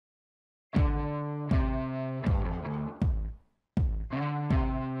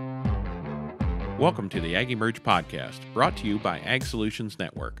Welcome to the AgEmerge podcast, brought to you by Ag Solutions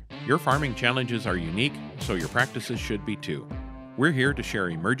Network. Your farming challenges are unique, so your practices should be too. We're here to share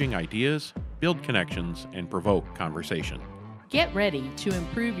emerging ideas, build connections, and provoke conversation. Get ready to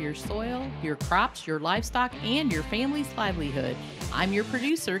improve your soil, your crops, your livestock, and your family's livelihood. I'm your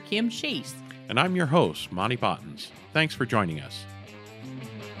producer, Kim Chase. And I'm your host, Monty Bottens. Thanks for joining us.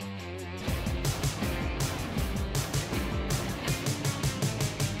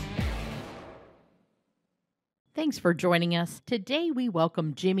 Thanks for joining us. Today we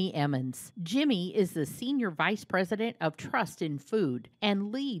welcome Jimmy Emmons. Jimmy is the Senior Vice President of Trust in Food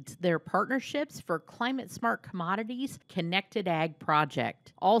and leads their Partnerships for Climate Smart Commodities Connected Ag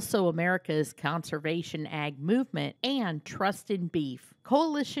project, also America's Conservation Ag Movement, and Trust in Beef,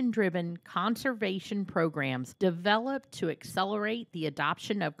 coalition-driven conservation programs developed to accelerate the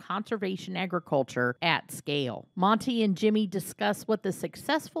adoption of conservation agriculture at scale. Monty and Jimmy discuss what the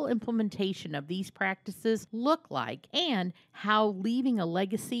successful implementation of these practices look like and how leaving a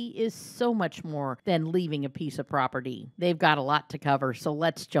legacy is so much more than leaving a piece of property. They've got a lot to cover, so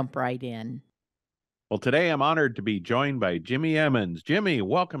let's jump right in. Well, today I'm honored to be joined by Jimmy Emmons. Jimmy,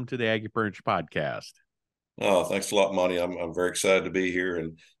 welcome to the AgEmerge podcast. Oh, thanks a lot, Monty. I'm very excited to be here,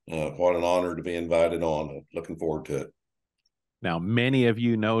 and what an honor to be invited on. Looking forward to it. Now, many of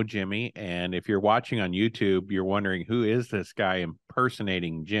you know Jimmy, and if you're watching on YouTube, you're wondering who is this guy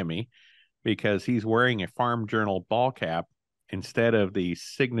impersonating Jimmy, because he's wearing a Farm Journal ball cap instead of the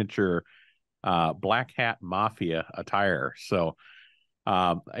signature Black Hat Mafia attire. So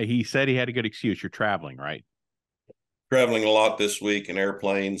he said he had a good excuse. You're traveling, right? Traveling a lot this week in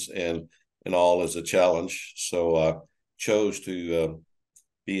airplanes and all is a challenge. So I chose to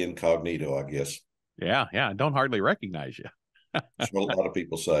be incognito, I guess. Yeah. I don't hardly recognize you. That's what a lot of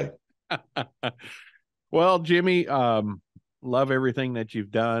people say. Well, Jimmy, love everything that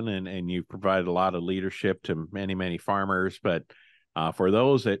you've done, and you've provided a lot of leadership to many, many farmers. But for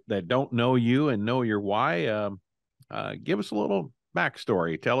those that don't know you and know your why, give us a little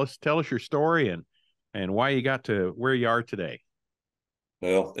backstory. Tell us your story and why you got to where you are today.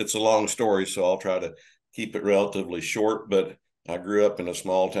 Well, it's a long story, so I'll try to keep it relatively short. But I grew up in a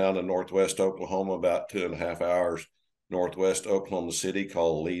small town in northwest Oklahoma, about 2.5 hours northwest Oklahoma City,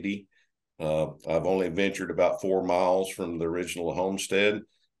 called Leedey. I've only ventured about 4 miles from the original homestead.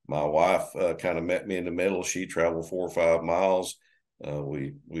 My wife kind of met me in the middle. She traveled 4 or 5 miles.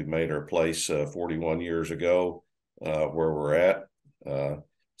 We made our place 41 years ago where we're at.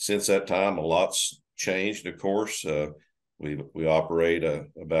 Since that time, a lot's changed, of course. We operate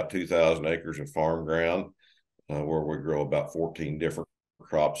about 2,000 acres of farm ground where we grow about 14 different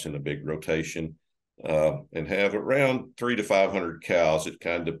crops in a big rotation. And have around 300 to 500 cows. It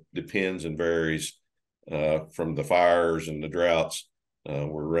kind of depends and varies from the fires and the droughts.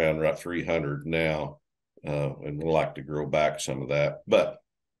 We're around about 300 now, and we'd like to grow back some of that. But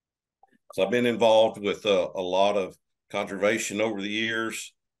so I've been involved with a lot of conservation over the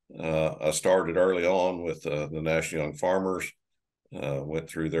years. I started early on with the National Young Farmers, went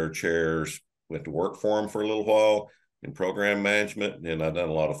through their chairs, went to work for them for a little while in program management, and I've done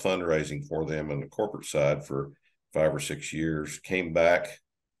a lot of fundraising for them on the corporate side for 5 or 6 years. Came back,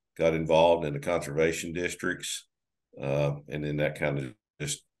 got involved in the conservation districts, and then that kind of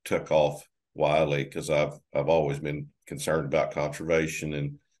just took off wildly because I've always been concerned about conservation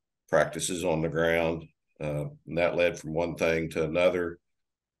and practices on the ground, and that led from one thing to another,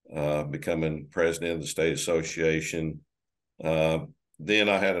 becoming president of the state association. Then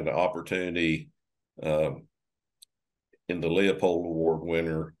I had an opportunity in the Leopold Award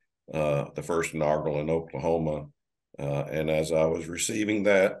winner, the first inaugural in Oklahoma. And as I was receiving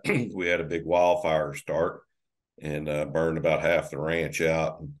that, we had a big wildfire start and burned about half the ranch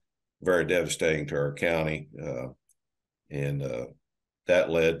out. Very devastating to our county. And that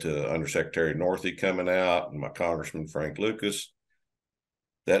led to Undersecretary Northey coming out and my Congressman Frank Lucas.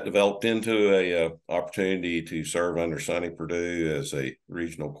 That developed into a opportunity to serve under Sonny Perdue as a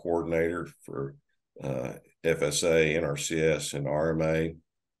regional coordinator for FSA, NRCS, and RMA.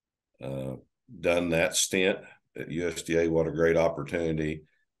 Done that stint at USDA. What a great opportunity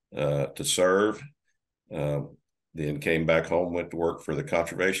to serve. Then came back home, went to work for the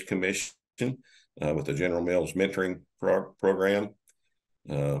Conservation Commission with the General Mills mentoring program.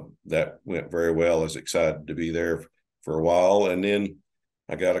 That went very well. I was excited to be there for a while. And then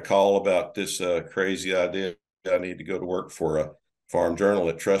I got a call about this crazy idea. I need to go to work for a Farm Journal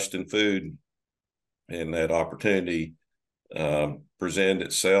at Trust in Food. And that opportunity presented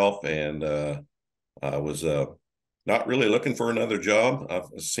itself, and I was not really looking for another job.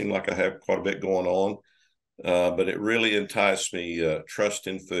 It seemed like I had quite a bit going on, but it really enticed me. Trust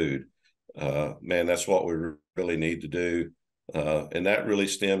in Food. man, that's what we really need to do. And that really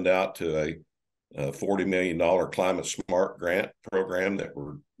stemmed out to a $40 million Climate Smart grant program that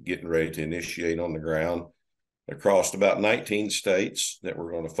we're getting ready to initiate on the ground across about 19 states that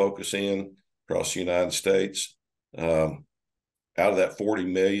we're going to focus in across the United States. Out of that 40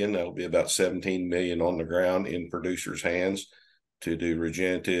 million, that'll be about 17 million on the ground in producers' hands to do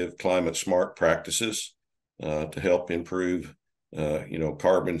regenerative climate smart practices to help improve,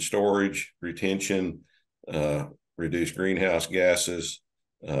 carbon storage, retention, reduce greenhouse gases,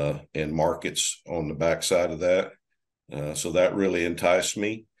 and markets on the backside of that. So that really enticed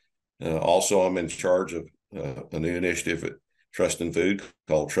me. Also, I'm in charge of a new initiative at Trust in Food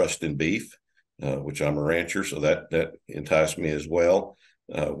called Trust in Beef, which I'm a rancher, so that enticed me as well.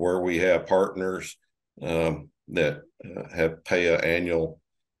 Where we have partners that pay an annual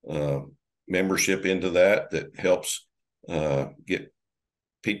membership into that helps get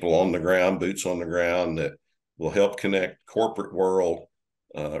people on the ground, boots on the ground, that will help connect corporate world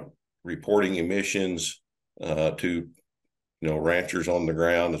reporting emissions to ranchers on the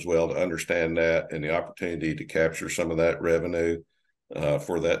ground as well, to understand that and the opportunity to capture some of that revenue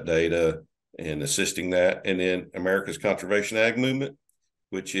for that data and assisting that. And then America's Conservation Ag Movement,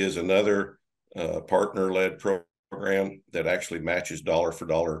 which is another partner-led program that actually matches dollar for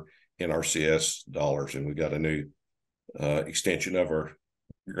dollar NRCS dollars. And we got a new extension of our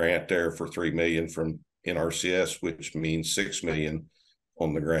grant there for $3 million from NRCS, which means $6 million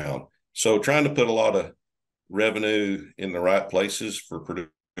on the ground. So trying to put a lot of revenue in the right places for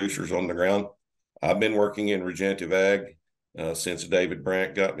producers on the ground. I've been working in regenerative ag since David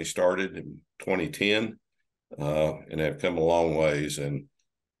Brandt got me started in 2010, and have come a long ways and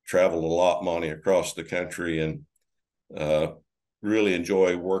traveled a lot, Monty, across the country, and really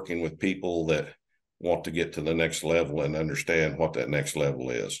enjoy working with people that want to get to the next level and understand what that next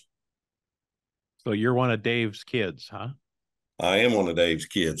level is. So you're one of Dave's kids, huh? I am one of Dave's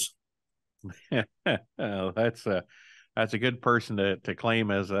kids. That's a good person to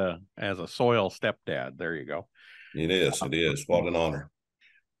claim as a soil stepdad. There you go. It is. It is. What an honor.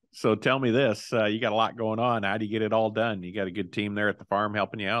 So tell me this, you got a lot going on. How do you get it all done? You got a good team there at the farm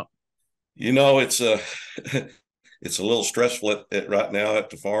helping you out? It's a it's a little stressful right now at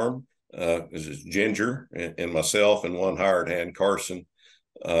the farm. This is Ginger and myself and one hired hand, Carson.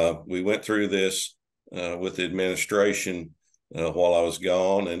 We went through this with the administration while I was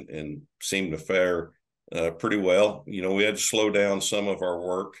gone, and seemed to fare pretty well. We had to slow down some of our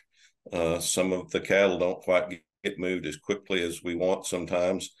work. Some of the cattle don't quite get moved as quickly as we want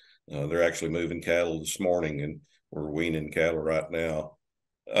sometimes. They're actually moving cattle this morning, and we're weaning cattle right now.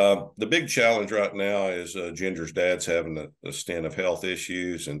 The big challenge right now is Ginger's dad's having a stint of health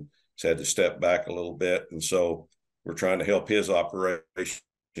issues and he's had to step back a little bit. And so we're trying to help his operation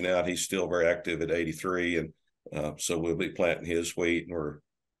out. He's still very active at 83. And so we'll be planting his wheat, and we're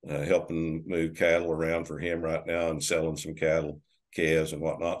helping move cattle around for him right now and selling some cattle, calves and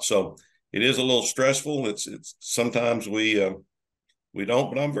whatnot. So it is a little stressful. It's sometimes we don't,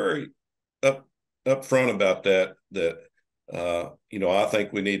 but I'm very upfront about that. I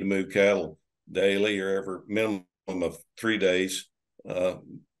think we need to move cattle daily or every minimum of 3 days.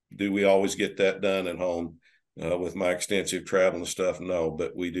 Do we always get that done at home with my extensive travel and stuff? No,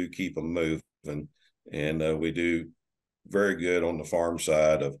 but we do keep them moving, and we do very good on the farm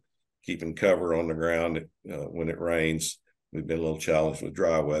side of keeping cover on the ground when it rains. We've been a little challenged with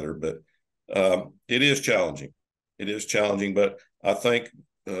dry weather, but it is challenging. It is challenging, but I think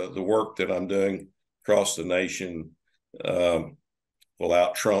the work that I'm doing across the nation will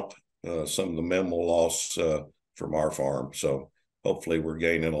out-trump some of the minimal loss from our farm. So hopefully we're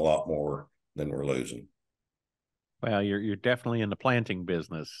gaining a lot more than we're losing. Well, you're definitely in the planting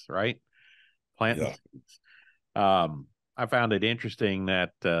business, right? Planting seeds. I found it interesting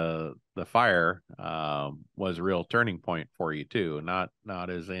that the fire was a real turning point for you too. Not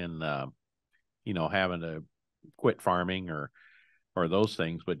as in having to quit farming or those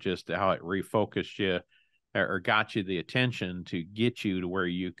things, but just how it refocused you or got you the attention to get you to where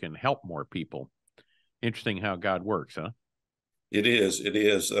you can help more people. Interesting how God works, huh? It is.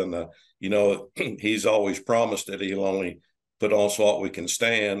 And, he's always promised that he'll only put on what we can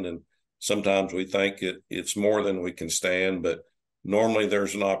stand. And sometimes we think it's more than we can stand, but normally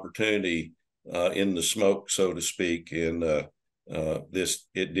there's an opportunity in the smoke, so to speak. And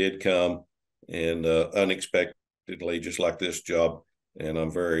it did come, and unexpectedly, just like this job. And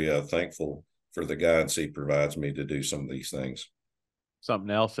I'm very thankful for the guidance he provides me to do some of these things.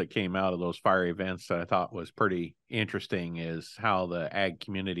 Something else that came out of those fire events that I thought was pretty interesting is how the ag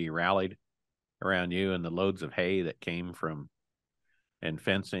community rallied around you and the loads of hay that came from and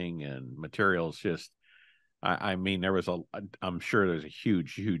fencing and materials. Just, I mean, I'm sure there's a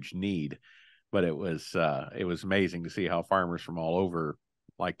huge need, but it was amazing to see how farmers from all over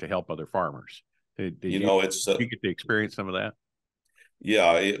like to help other farmers. Did It's you get to experience some of that?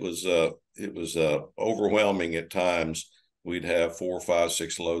 yeah, it was overwhelming at times. We'd have 4, 5,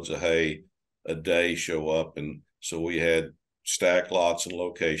 6 loads of hay a day show up, and so we had stack lots and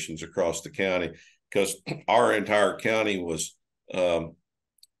locations across the county because our entire county was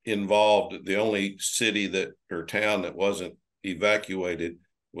involved. The only city that or town that wasn't evacuated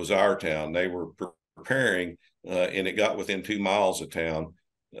was our town. They were preparing, and it got within 2 miles of town,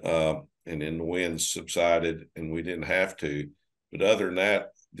 and then the winds subsided, and we didn't have to. But other than that,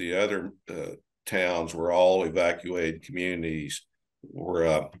 the other towns were all evacuated communities,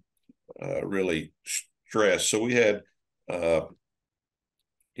 were really stressed. So we had,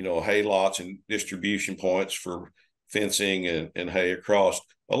 hay lots and distribution points for fencing and hay across.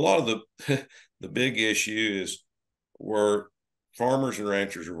 A lot of the big issue is where farmers and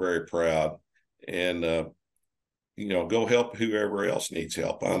ranchers are very proud, and go help whoever else needs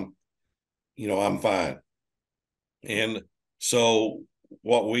help. I'm fine. And so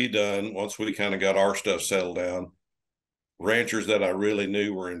what we done once we kind of got our stuff settled down, ranchers that I really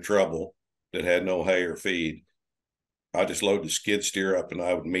knew were in trouble that had no hay or feed, I just loaded the skid steer up and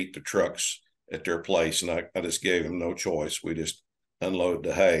I would meet the trucks at their place, and I just gave them no choice. We just unload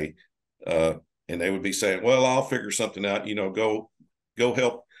the hay, and they would be saying, "Well, I'll figure something out. Go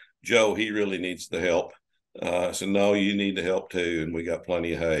help Joe. He really needs the help." I said, "No, you need the help too, and we got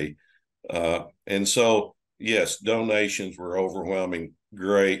plenty of hay." And so, yes, donations were overwhelming.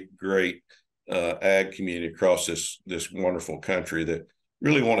 Great ag community across this wonderful country that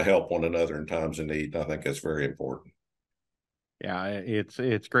really want to help one another in times of need. I think that's very important. Yeah,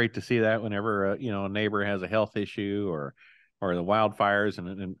 it's great to see that whenever a neighbor has a health issue or the wildfires,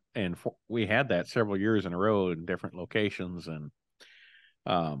 we had that several years in a row in different locations, and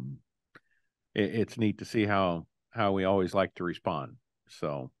um, it's neat to see how we always like to respond.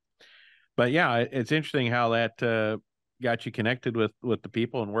 So, but yeah, it's interesting how that got you connected with the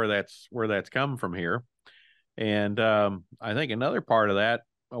people and where that's come from here. And I think another part of that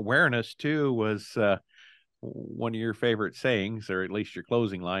awareness too was one of your favorite sayings, or at least your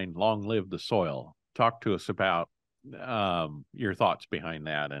closing line: "Long live the soil." Talk to us about your thoughts behind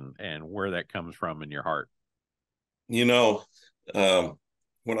that and where that comes from in your heart. You know,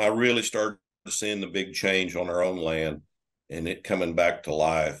 when I really started seeing the big change on our own land and it coming back to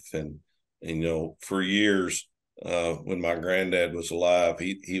life, and for years, when my granddad was alive,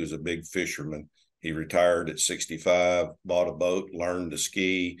 he was a big fisherman. He retired at 65, bought a boat, learned to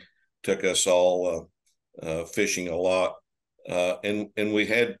ski, took us all fishing a lot, and we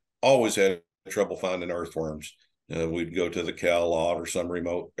had always had trouble finding earthworms. We'd go to the cow lot or some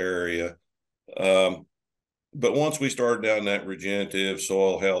remote area. But once we started down that regenerative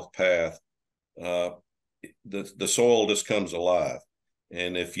soil health path, the soil just comes alive.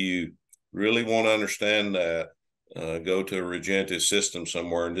 And if you really want to understand that, go to a regenerative system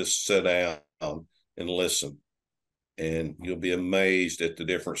somewhere and just sit down and listen. And you'll be amazed at the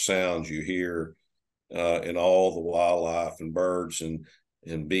different sounds you hear in all the wildlife and birds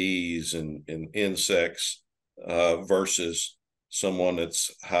and bees and insects, versus someone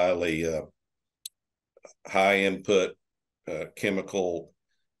that's high input chemical.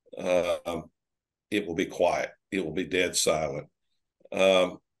 It will be quiet. It will be dead silent.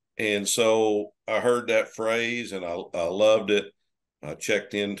 And so I heard that phrase and I loved it. I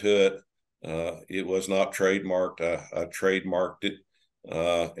checked into it. It was not trademarked. I trademarked it,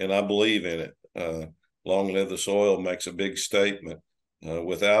 and I believe in it. Long live the soil makes a big statement.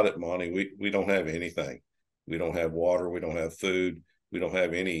 Without it, Monty, we don't have anything. We don't have water. We don't have food. We don't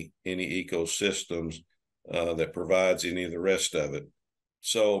have any ecosystems that provides any of the rest of it.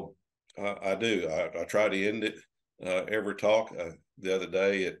 So I do. I try to end it every talk. The other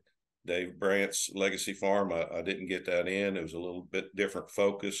day at Dave Brandt's Legacy Farm, I didn't get that in. It was a little bit different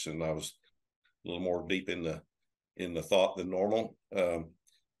focus, and I was a little more deep in the thought than normal.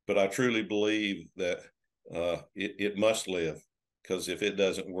 But I truly believe that it must live, because if it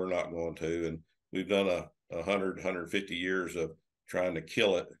doesn't, we're not going to. And we've done 150 years of trying to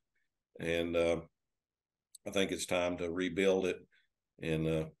kill it, and I think it's time to rebuild it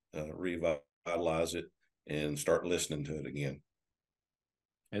and revitalize it and start listening to it again.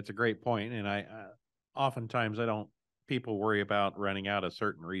 It's a great point, and I oftentimes people worry about running out of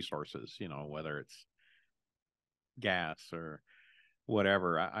certain resources, whether it's gas or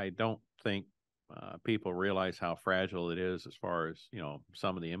whatever. I don't think people realize how fragile it is as far as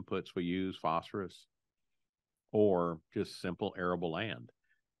some of the inputs we use, phosphorus, or just simple arable land.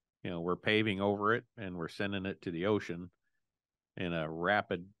 We're paving over it and we're sending it to the ocean in a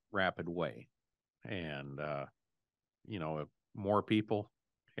rapid way. And, more people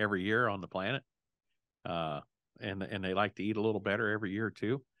every year on the planet. And they like to eat a little better every year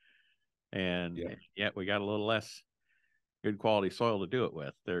too. And yet we got a little less good quality soil to do it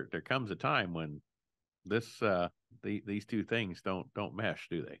with. There comes a time when these two things don't mesh,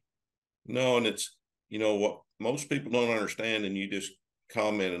 do they? No, and it's, what most people don't understand, and you just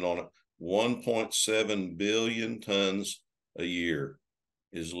commented on it, 1.7 billion tons a year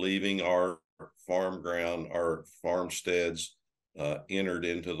is leaving our farm ground, our farmsteads, entered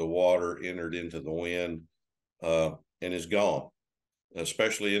into the water, entered into the wind, and is gone,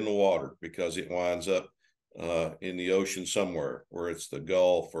 especially in the water, because it winds up in the ocean somewhere, where it's the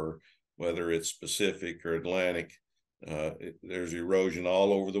Gulf or whether it's Pacific or Atlantic. There's erosion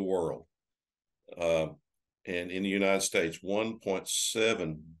all over the world. And in the United States,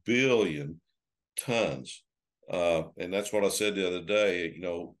 1.7 billion tons. And that's what I said the other day.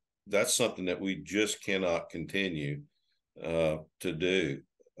 That's something that we just cannot continue to do.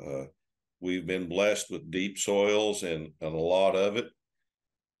 We've been blessed with deep soils and a lot of it,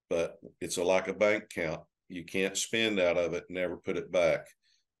 but it's like a bank account. You can't spend out of it and never put it back.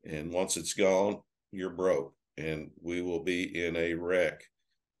 And once it's gone, you're broke, and we will be in a wreck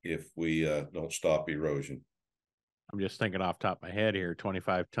if we don't stop erosion. I'm just thinking off the top of my head here,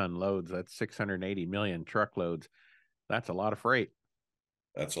 25-ton loads, that's 680 million truckloads. That's a lot of freight.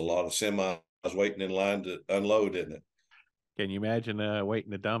 That's a lot of semis waiting in line to unload, isn't it? Can you imagine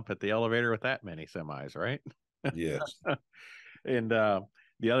waiting to dump at the elevator with that many semis, right? Yes. And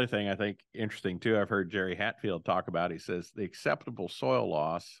the other thing I think interesting too, I've heard Jerry Hatfield talk about, he says the acceptable soil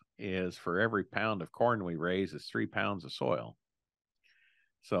loss is for every pound of corn we raise is 3 pounds of soil.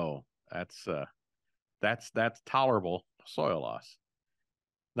 So that's tolerable soil loss.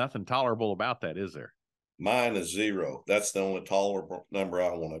 Nothing tolerable about that, is there? Mine is 0. That's the only tolerable number I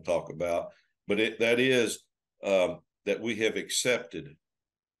want to talk about. But that is that we have accepted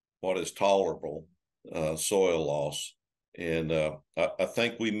what is tolerable soil loss. And I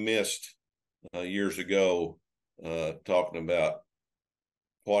think we missed years ago talking about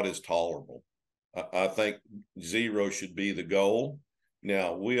what is tolerable. I think 0 should be the goal.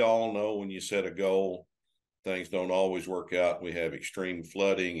 Now, we all know when you set a goal, things don't always work out. We have extreme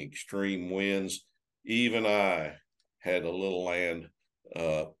flooding, extreme winds. Even I had a little land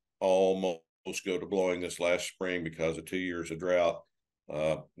almost go to blowing this last spring because of 2 years of drought.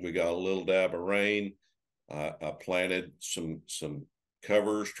 We got a little dab of rain. I planted some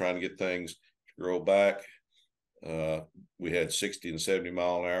covers, trying to get things to grow back. We had 60 and 70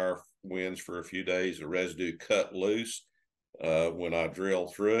 mile an hour winds for a few days. The residue cut loose when I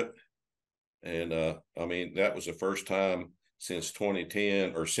drilled through it. And that was the first time since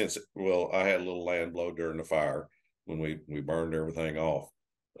 2010, or I had a little land blow during the fire when we burned everything off.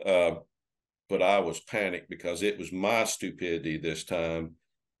 But I was panicked because it was my stupidity this time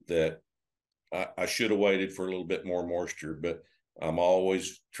that I should have waited for a little bit more moisture, but I'm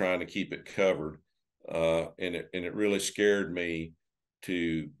always trying to keep it covered. And it really scared me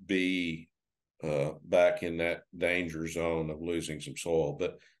to be back in that danger zone of losing some soil.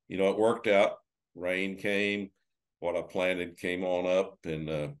 But, it worked out. Rain came, what I planted came on up,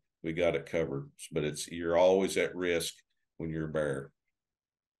 and we got it covered. But you're always at risk when you're bare.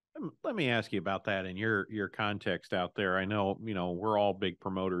 Let me ask you about that in your context out there. I know, we're all big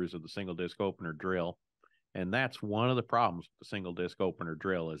promoters of the single disc opener drill. And that's one of the problems with the single disc opener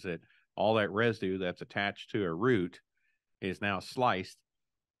drill, is that all that residue that's attached to a root is now sliced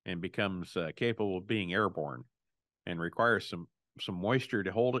and becomes capable of being airborne, and requires some moisture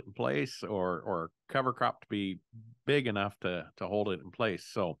to hold it in place, or cover crop to be big enough to hold it in place.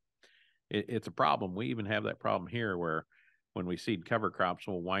 So it's a problem. We even have that problem here, where when we seed cover crops,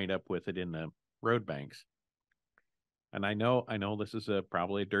 we'll wind up with it in the road banks. And I know this is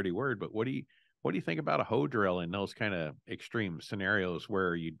probably a dirty word, but what do you think about a hoe drill in those kind of extreme scenarios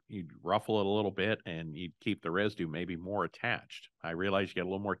where you'd ruffle it a little bit and you'd keep the residue maybe more attached? I realize you get a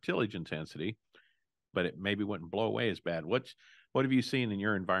little more tillage intensity, but it maybe wouldn't blow away as bad. What have you seen in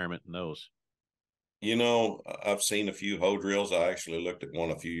your environment in those? I've seen a few hoe drills. I actually looked at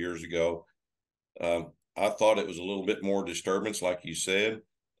one a few years ago. I thought it was a little bit more disturbance, like you said.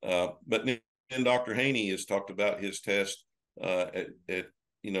 But then Dr. Haney has talked about his test at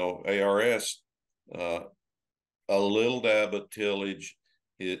ARS. A little dab of tillage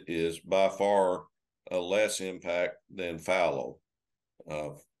is by far a less impact than fallow.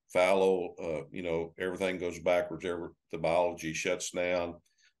 Fallow, everything goes backwards. The biology shuts down.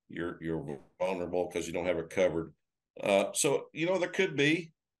 you're vulnerable because you don't have it covered. So there could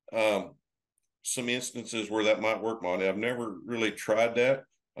be some instances where that might work, Monty. I've never really tried that.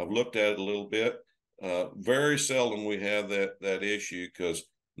 I've looked at it a little bit. Very seldom we have that issue, because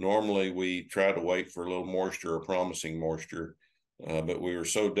normally we try to wait for a little moisture or promising moisture. But we were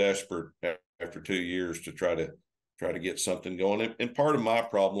so desperate after 2 years to try to get something going. And part of my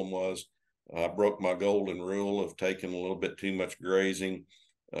problem was I broke my golden rule of taking a little bit too much grazing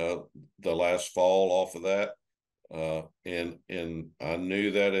the last fall off of that. And I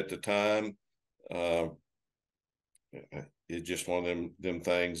knew that at the time. It's just one of them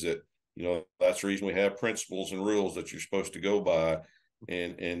things that, that's the reason we have principles and rules that you're supposed to go by,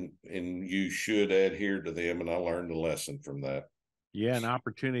 and you should adhere to them. And I learned a lesson from that. Yeah, an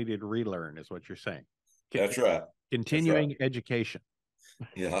opportunity to relearn is what you're saying. That's right. Continuing education.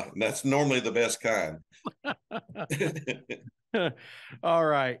 Yeah, that's normally the best kind. All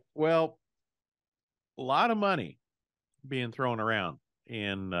right. Well, a lot of money being thrown around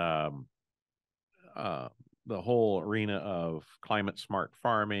in the whole arena of climate smart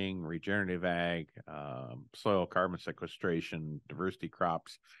farming, regenerative ag, soil carbon sequestration, diversity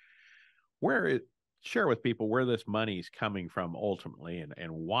crops. Share with people where this money is coming from ultimately,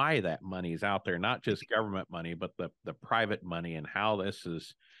 and why that money is out there, not just government money, but the private money, and how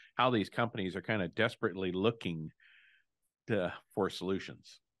these companies are kind of desperately looking for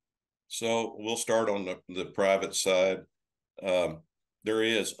solutions. So we'll start on the private side. There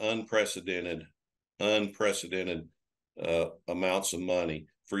is unprecedented amounts of money.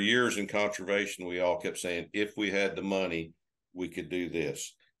 For years in conservation, we all kept saying, if we had the money, we could do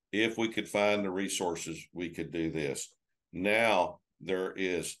this. If we could find the resources, we could do this. Now there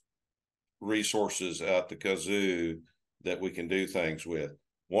is resources out the kazoo that we can do things with.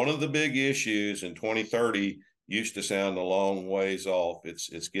 One of the big issues in 2030 used to sound a long ways off.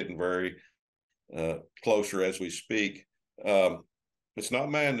 It's getting very closer as we speak. It's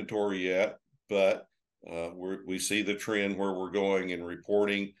not mandatory yet, but we see the trend where we're going in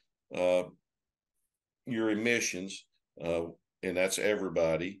reporting your emissions, and that's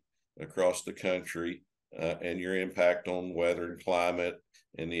everybody across the country, and your impact on weather and climate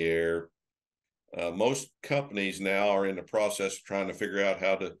and the air. Most companies now are in the process of trying to figure out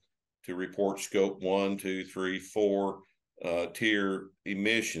how to report scope 1, 2, 3, 4 tier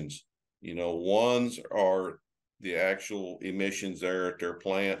emissions. Ones are the actual emissions there at their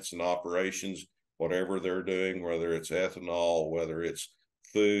plants and operations, whatever they're doing, whether it's ethanol, whether it's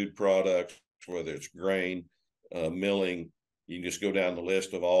food products, whether it's grain, milling. You can just go down the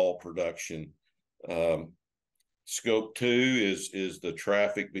list of all production. Scope 2 is the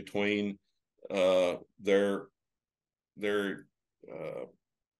traffic between their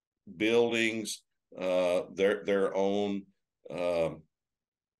buildings, their own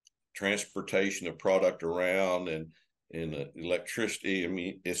transportation of product around, and electricity. I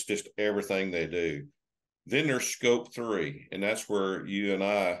mean, it's just everything they do. Then there's scope 3, and that's where you and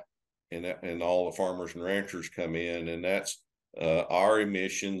I and all the farmers and ranchers come in, and that's our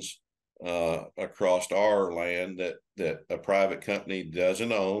emissions across our land that a private company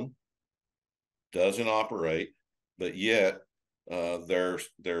doesn't own, doesn't operate, but yet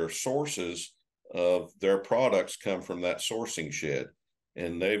their sources of their products come from that sourcing shed.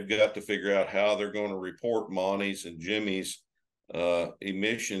 And they've got to figure out how they're going to report Monty's and Jimmy's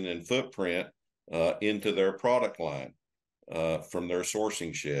emission and footprint into their product line from their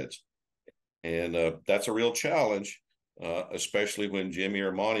sourcing sheds. And that's a real challenge, especially when Jimmy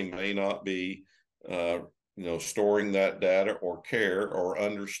or Monty may not be, storing that data or care or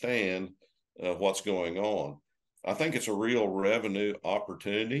understand what's going on. I think it's a real revenue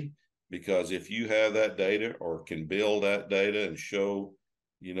opportunity, because if you have that data or can build that data and show,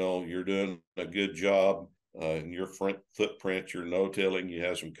 you're doing a good job in your footprint, you're no-tilling, you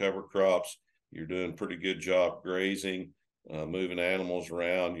have some cover crops, you're doing a pretty good job grazing, moving animals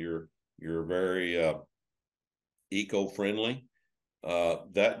around, you're very eco-friendly,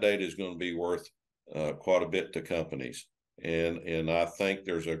 that data is going to be worth quite a bit to companies. And I think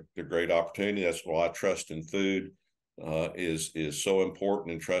there's a great opportunity. That's why trust in food is so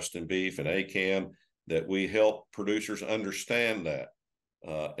important, and trust in beef and ACAM, that we help producers understand that,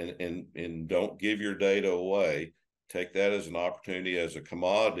 and don't give your data away. Take that as an opportunity, as a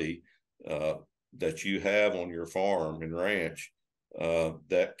commodity that you have on your farm and ranch,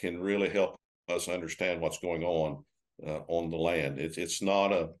 that can really help us understand what's going on the land. It's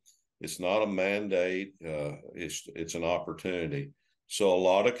not a mandate. It's an opportunity. So a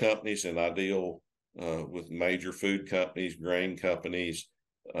lot of companies, and I deal with major food companies, grain companies,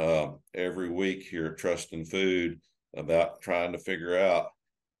 every week here at Trust in Food, about trying to figure out,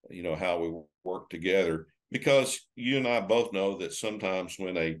 how we work together, because you and I both know that sometimes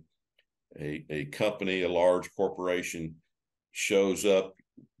when a company, a large corporation shows up,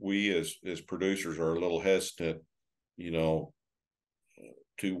 we as producers are a little hesitant,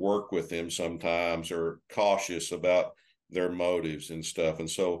 to work with them sometimes, or cautious about their motives and stuff. And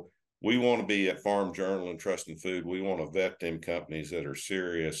so we want to be at Farm Journal and Trust in Food. We want to vet them companies that are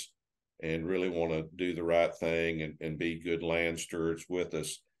serious and really want to do the right thing and be good land stewards with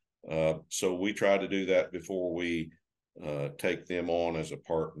us. So we try to do that before we take them on as a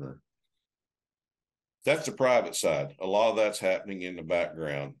partner. That's the private side. A lot of that's happening in the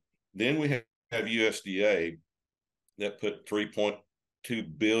background. Then we have USDA that put $3.2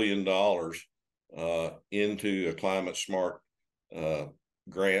 billion into a climate smart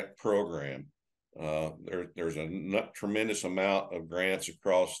grant program. There's a tremendous amount of grants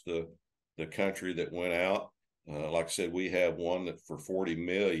across the country that went out. Like I said, we have one that for $40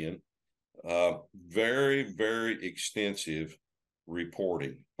 million. Very, very extensive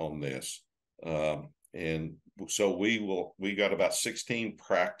reporting on this. And so we got about 16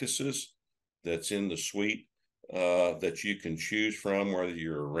 practices that's in the suite that you can choose from, whether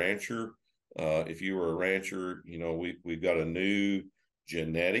you're a rancher. If you were a rancher, we've got a new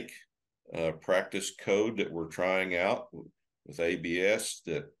genetic practice code that we're trying out with ABS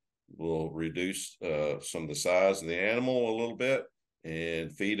that will reduce some of the size of the animal a little bit,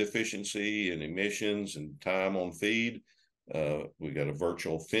 and feed efficiency and emissions and time on feed. We got a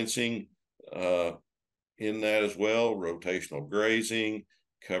virtual fencing in that as well, rotational grazing,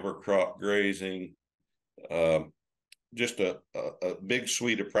 cover crop grazing, just a big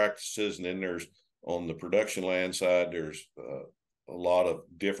suite of practices. And then there's, on the production land side, there's a lot of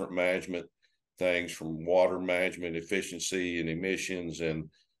different management things, from water management, efficiency and emissions, and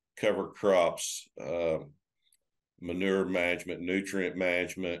cover crops, manure management, nutrient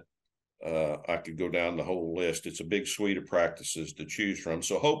management. I could go down the whole list. It's a big suite of practices to choose from.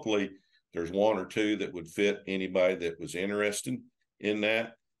 So hopefully there's one or two that would fit anybody that was interested in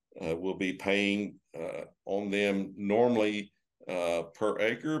that. We'll be paying on them normally per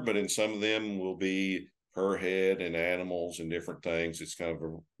acre, but in some of them will be per head and animals and different things. It's kind of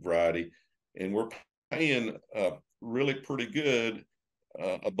a variety. And we're paying really pretty good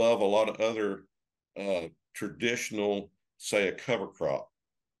above a lot of other traditional, say, a cover crop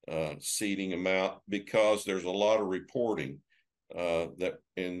seeding amount, because there's a lot of reporting that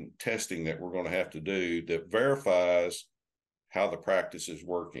in testing that we're going to have to do that verifies how the practice is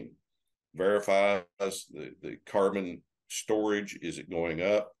working, verifies the carbon storage. Is it going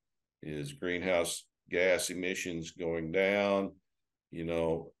up? Is greenhouse gas emissions going down?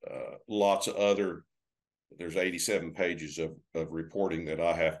 Lots of other, there's 87 pages of reporting that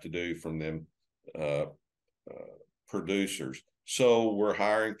I have to do from them producers. So we're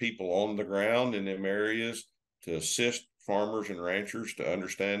hiring people on the ground in them areas to assist farmers and ranchers to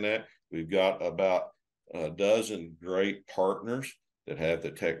understand that. We've got about a dozen great partners that have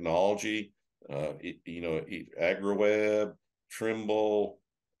the technology, AgriWeb, Trimble,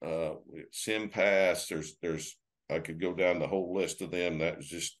 SimPass. There's I could go down the whole list of them. That was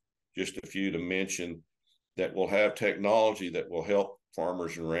just a few to mention, that will have technology that will help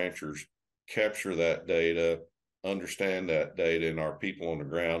farmers and ranchers capture that data, understand that data, and our people on the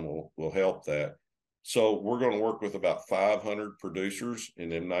ground will help that. So we're going to work with about 500 producers in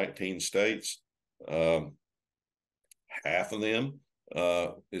them 19 states. Half of them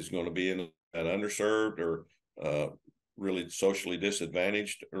is going to be in an underserved or really socially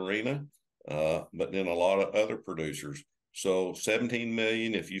disadvantaged arena, but then a lot of other producers. So 17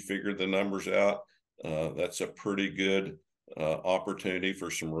 million, if you figure the numbers out, that's a pretty good opportunity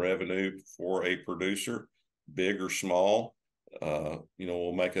for some revenue for a producer, big or small.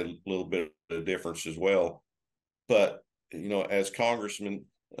 Will make a little bit of difference as well. But, as Congressman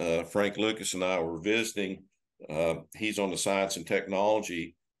Frank Lucas and I were visiting, he's on the Science and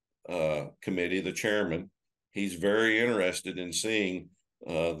Technology Committee, the chairman. He's very interested in seeing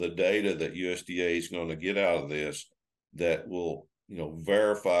the data that USDA is going to get out of this that will,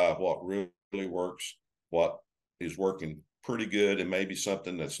 verify what really works, what is working pretty good, and maybe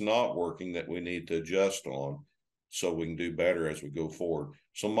something that's not working that we need to adjust on so we can do better as we go forward.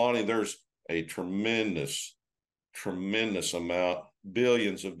 So, Monty, there's a tremendous amount,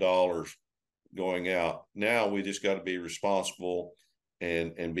 billions of dollars going out. Now we just got to be responsible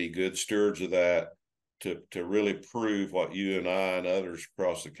and be good stewards of that to really prove what you and I and others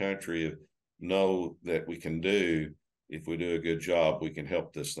across the country know that we can do. If we do a good job, we can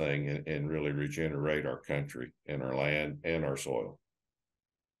help this thing and really regenerate our country and our land and our soil.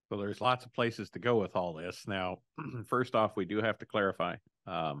 So there's lots of places to go with all this. Now, first off, we do have to clarify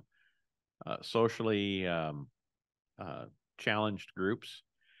socially challenged groups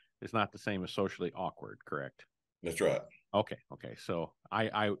is not the same as socially awkward, correct? That's right. Okay. So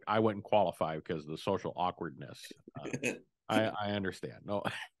I wouldn't qualify because of the social awkwardness. I understand. No.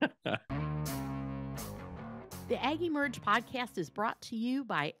 The AgEmerge podcast is brought to you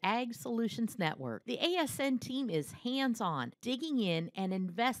by Ag Solutions Network. The ASN team is hands-on, digging in and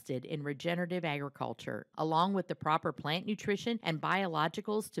invested in regenerative agriculture. Along with the proper plant nutrition and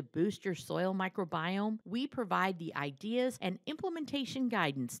biologicals to boost your soil microbiome, we provide the ideas and implementation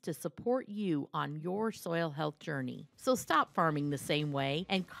guidance to support you on your soil health journey. So stop farming the same way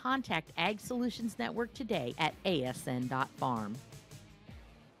and contact Ag Solutions Network today at asn.farm.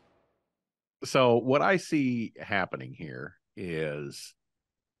 So what I see happening here is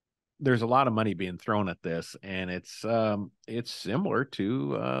there's a lot of money being thrown at this, and it's similar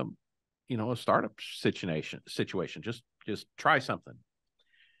to a startup situation. Just try something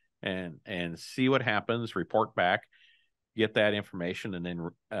and see what happens, report back, get that information, and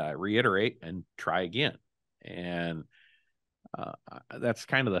then reiterate and try again. And that's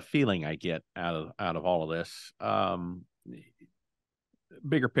kind of the feeling I get out of all of this.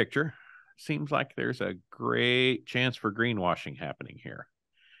 Bigger picture, seems like there's a great chance for greenwashing happening here.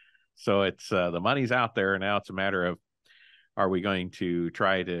 So it's the money's out there. Now it's a matter of, are we going to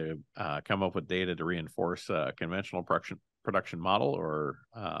try to come up with data to reinforce a conventional production model, or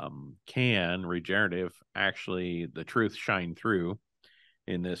can regenerative actually, the truth shine through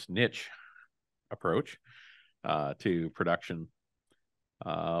in this niche approach to production?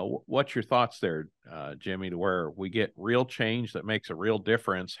 What's your thoughts there, Jimmy, to where we get real change that makes a real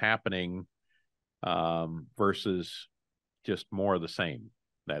difference happening versus just more of the same?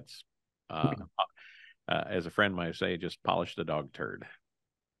 That's, as a friend might say, just polish the dog turd.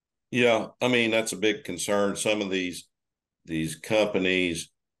 Yeah, I mean, that's a big concern. Some of these companies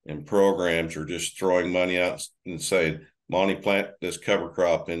and programs are just throwing money out and saying, Monty, plant this cover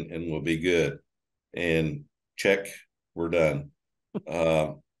crop and we'll be good. And check, we're done.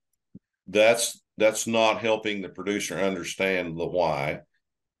 That's not helping the producer understand the why,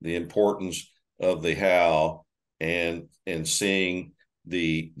 the importance of the how, and seeing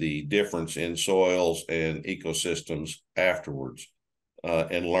the difference in soils and ecosystems afterwards,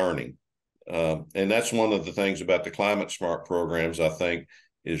 and learning. And that's one of the things about the climate smart programs, I think,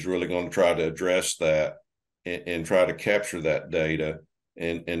 is really going to try to address that and try to capture that data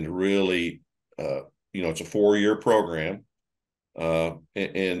and really, it's a 4-year program.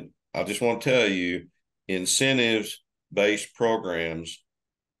 And I just want to tell you, incentives-based programs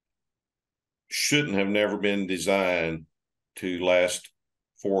shouldn't have never been designed to last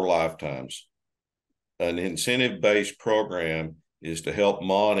 4 lifetimes. An incentive-based program is to help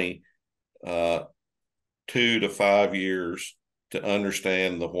Monty 2 to 5 years to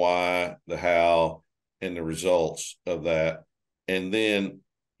understand the why, the how, and the results of that. And then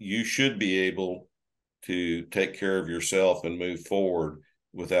you should be able to take care of yourself and move forward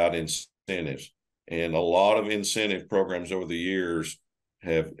without incentives. And a lot of incentive programs over the years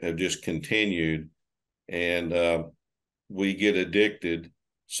have just continued, and we get addicted,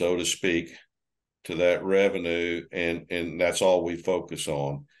 so to speak, to that revenue, and that's all we focus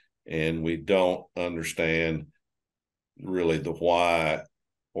on. And we don't understand really the why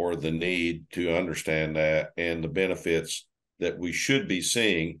or the need to understand that and the benefits that we should be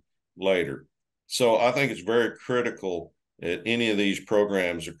seeing later. So I think it's very critical at any of these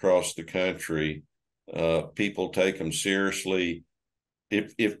programs across the country, people take them seriously.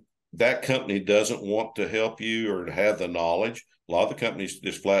 If that company doesn't want to help you or have the knowledge, a lot of the companies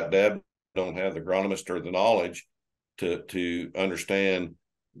just flat dead don't have the agronomist or the knowledge to understand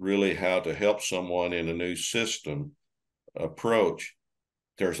really how to help someone in a new system approach.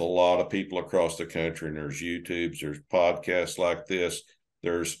 There's a lot of people across the country, and there's YouTubes, there's podcasts like this.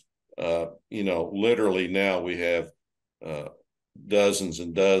 There's, literally now we have dozens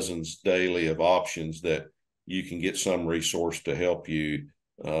and dozens daily of options that you can get some resource to help you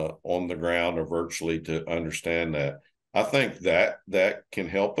on the ground or virtually to understand that. I think that can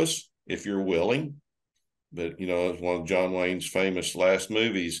help us if you're willing. But, it's one of John Wayne's famous last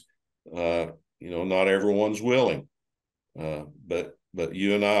movies, not everyone's willing, but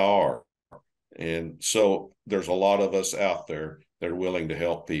you and I are. And so there's a lot of us out there that are willing to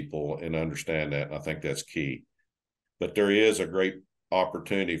help people and understand that. And I think that's key. But there is a great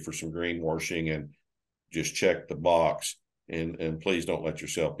opportunity for some greenwashing, and just check the box and please don't let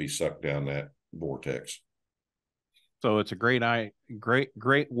yourself be sucked down that vortex. So it's a great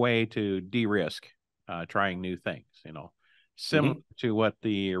way to de-risk trying new things, similar to what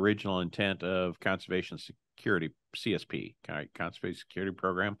the original intent of Conservation Security CSP, Conservation Security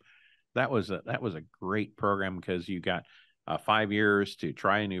Program. That was a great program because you got 5 years to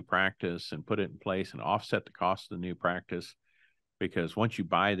try a new practice and put it in place and offset the cost of the new practice. Because once you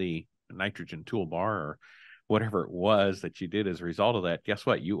buy the nitrogen toolbar or whatever it was that you did as a result of that, guess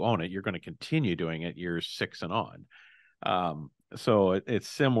what? You own it. You're going to continue doing it years 6 and on. So it's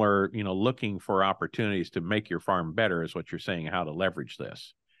similar, looking for opportunities to make your farm better is what you're saying, how to leverage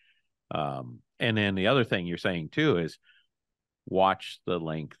this. And then the other thing you're saying too is watch the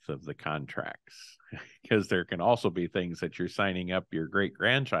length of the contracts, because there can also be things that you're signing up your great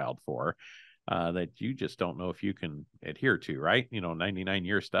grandchild for that you just don't know if you can adhere to, right?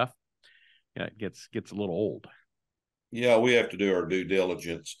 99-year stuff. Yeah, it gets a little old. Yeah, we have to do our due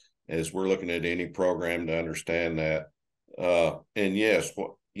diligence as we're looking at any program to understand that. And yes,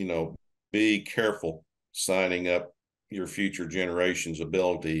 be careful signing up your future generation's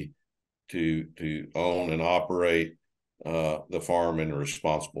ability to own and operate the farm in a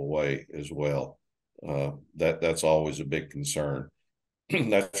responsible way as well. That's always a big concern.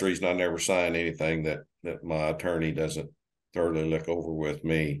 That's the reason I never sign anything that my attorney doesn't thoroughly look over with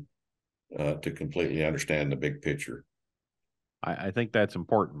me to completely understand the big picture. I think that's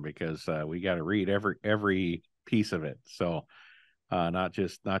important because we got to read every piece of it. So not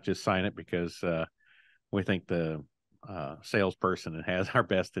just sign it because we think the salesperson has our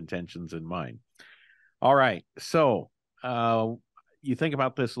best intentions in mind. All right. So you think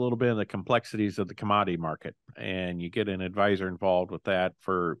about this a little bit, the complexities of the commodity market, and you get an advisor involved with that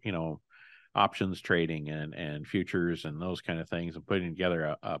for, options trading and futures and those kind of things, and putting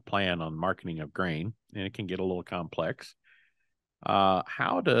together a plan on marketing of grain. And it can get a little complex.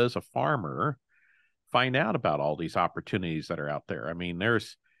 How does a farmer find out about all these opportunities that are out there? I mean,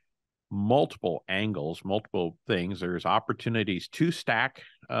 there's multiple angles, multiple things. There's opportunities to stack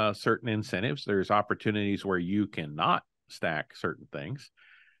certain incentives. There's opportunities where you cannot stack certain things.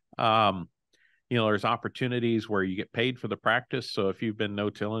 There's opportunities where you get paid for the practice. So if you've been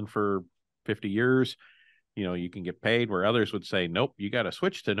no-tilling for 50 years, you can get paid, where others would say, nope, you got to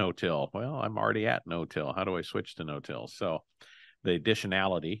switch to no-till. Well, I'm already at no-till. How do I switch to no-till? So the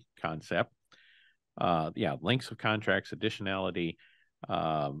additionality concept, lengths of contracts, additionality,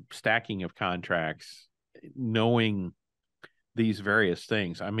 stacking of contracts, knowing these various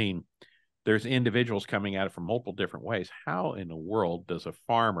things. I mean, there's individuals coming at it from multiple different ways. How in the world does a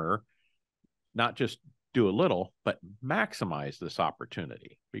farmer not just do a little, but maximize this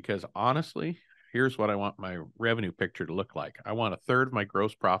opportunity? Because honestly, here's what I want my revenue picture to look like. I want 1/3 of my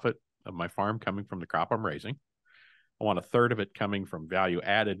gross profit of my farm coming from the crop I'm raising. I want 1/3 of it coming from value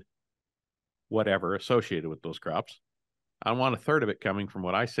added, whatever associated with those crops. I want 1/3 of it coming from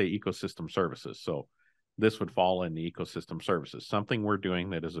what I say ecosystem services. So this would fall in the ecosystem services, something we're doing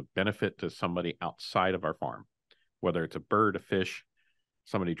that is a benefit to somebody outside of our farm, whether it's a bird, a fish,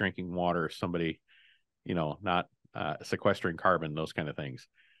 somebody drinking water, somebody, not sequestering carbon, those kind of things.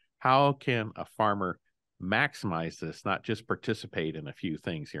 How can a farmer maximize this, not just participate in a few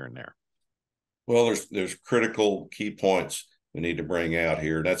things here and there? Well, there's critical key points we need to bring out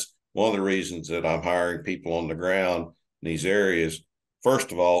here. That's one of the reasons that I'm hiring people on the ground in these areas.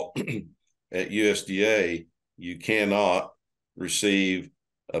 First of all, at USDA, you cannot receive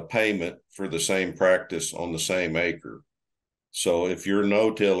a payment for the same practice on the same acre. So if you're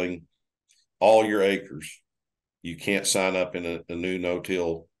no-tilling all your acres, you can't sign up in a new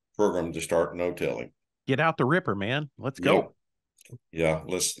no-till program to start no-tilling. Get out the ripper, man. Let's go. Yeah,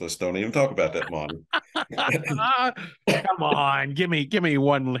 let's don't even talk about that, Monty. Come on, give me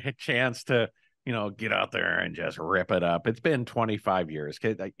one chance to get out there and just rip it up. It's been 25 years.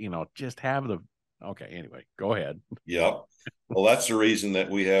 Just have the okay. Anyway, go ahead. Yep. Well, that's the reason that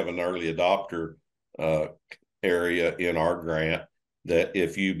we have an early adopter area in our grant. That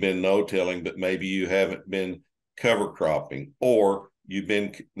if you've been no-tilling, but maybe you haven't been cover cropping, or you've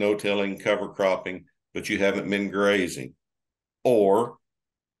been no-tilling, cover cropping, but you haven't been grazing, or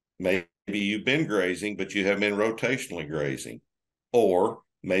maybe you've been grazing, but you haven't been rotationally grazing, or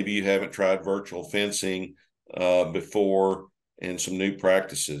maybe you haven't tried virtual fencing before and some new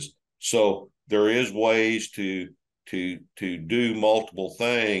practices. So there is ways to do multiple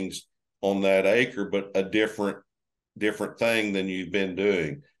things on that acre, but a different thing than you've been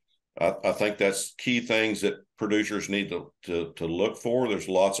doing. I think that's key things that producers need to look for. There's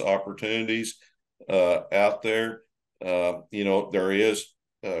lots of opportunities out there. There is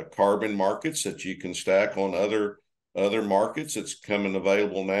carbon markets that you can stack on other markets. It's coming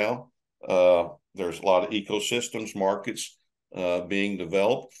available now. There's a lot of ecosystems markets being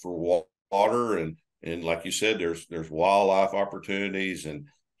developed for water and And like you said, there's wildlife opportunities and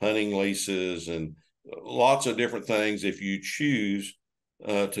hunting leases and lots of different things if you choose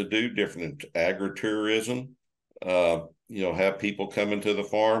to do different agritourism. Have people come into the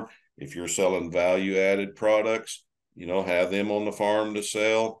farm. If you're selling value-added products, have them on the farm to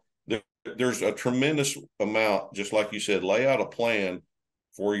sell. There's a tremendous amount, just like you said, lay out a plan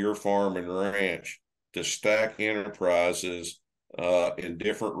for your farm and ranch to stack enterprises in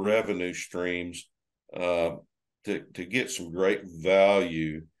different revenue streams to get some great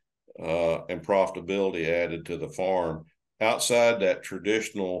value and profitability added to the farm outside that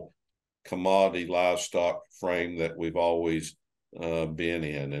traditional commodity livestock frame that we've always been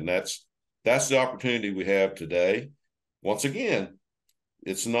in. And that's the opportunity we have today. Once again,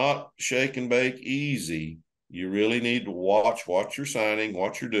 it's not shake and bake easy. You really need to watch what you're signing,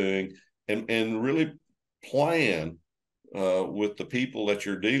 what you're doing, and really plan with the people that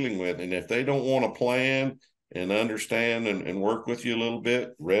you're dealing with. And if they don't want to plan and understand and work with you a little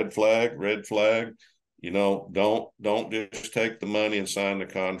bit, red flag. Don't just take the money and sign the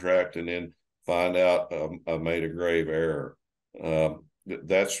contract and then find out I made a grave error.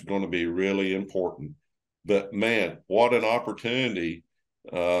 That's going to be really important. But man, what an opportunity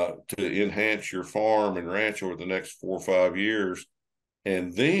to enhance your farm and ranch over the next 4 or 5 years,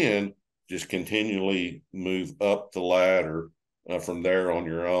 and then just continually move up the ladder from there on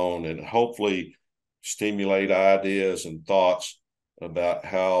your own, and hopefully stimulate ideas and thoughts about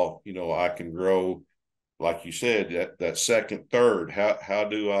how I can grow, like you said, that second, third. How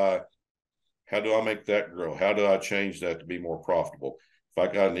do I make that grow? How do I change that to be more profitable? If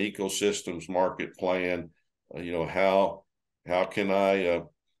I got an ecosystems market plan, how can I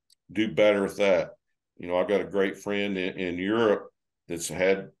do better with that? I've got a great friend in Europe that's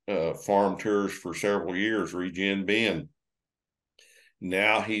had farm tours for several years, Regen Ben.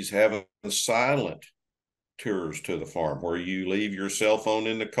 Now he's having silent tours to the farm where you leave your cell phone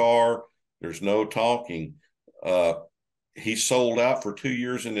in the car. There's no talking. He's sold out for 2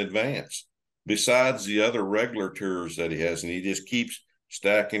 years in advance, besides the other regular tours that he has, and he just keeps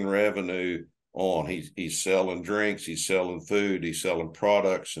stacking revenue on. He's selling drinks, he's selling food, he's selling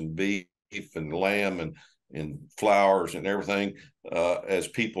products and beef and lamb and flowers and everything as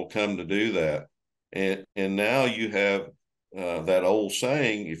people come to do that. And now you have that old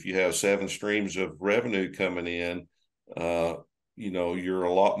saying, if you have 7 streams of revenue coming in, you're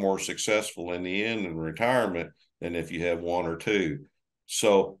a lot more successful in the end in retirement than if you have 1 or 2.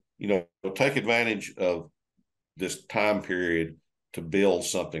 So, take advantage of this time period to build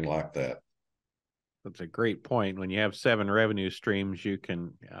something like that. That's a great point. When you have 7 revenue streams, you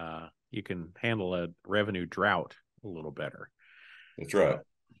can handle a revenue drought a little better. That's right.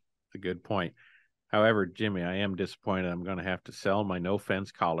 That's a good point. However, Jimmy, I am disappointed. I'm going to have to sell my no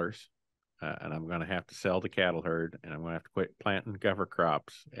fence collars, and I'm going to have to sell the cattle herd, and I'm going to have to quit planting cover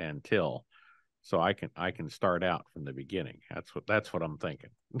crops and till, so I can start out from the beginning. That's what I'm thinking.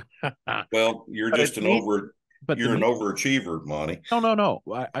 Well, you're just an overachiever, Monty. No.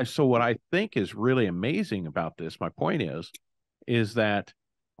 So what I think is really amazing about this, my point is that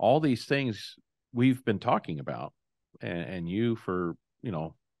all these things we've been talking about, and you for a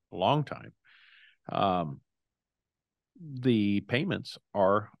long time, the payments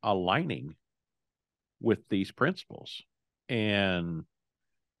are aligning with these principles, and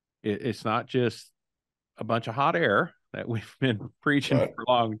it's not just a bunch of hot air that we've been preaching for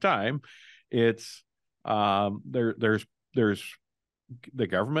a long time. It's there's the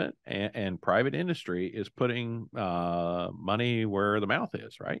government and private industry is putting money where the mouth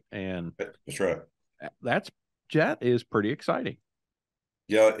is, right? And that's right. That is pretty exciting.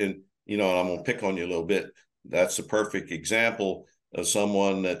 Yeah, and and I'm gonna pick on you a little bit. That's a perfect example of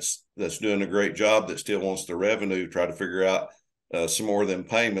someone that's doing a great job that still wants the revenue. Try to figure out some more of them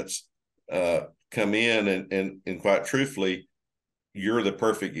payments come in, and quite truthfully, you're the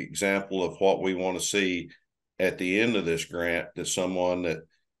perfect example of what we want to see at the end of this grant. That someone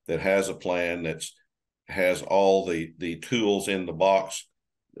that has a plan, has all the tools in the box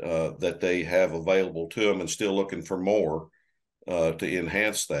that they have available to them, and still looking for more to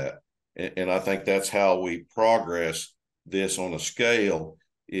enhance that. And I think that's how we progress this on a scale,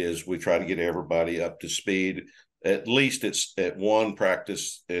 is we try to get everybody up to speed. At least it's at one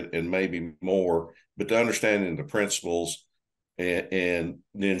practice and maybe more, but to understanding the principles and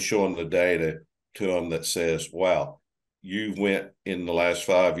then showing the data to them that says, wow, you went in the last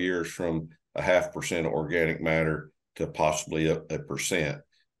 5 years from 0.5% organic matter to possibly a percent.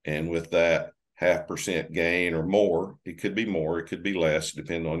 And with that 0.5% gain or more, it could be more, it could be less,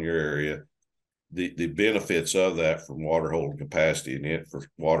 depending on your area. The benefits of that from water holding capacity and for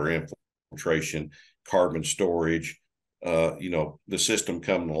water inflow filtration, carbon storage, the system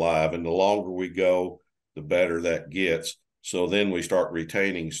coming alive. And the longer we go, the better that gets. So then we start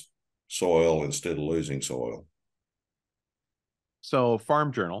retaining soil instead of losing soil. So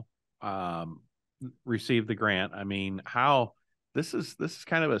Farm Journal received the grant. I mean, how this is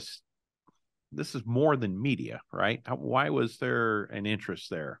kind of this is more than media, right? Why was there an interest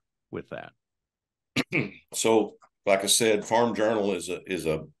there with that? So, like I said, Farm Journal is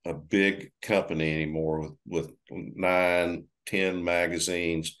a big company anymore with 9, 10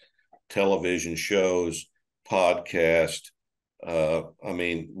 magazines, television shows, podcast. I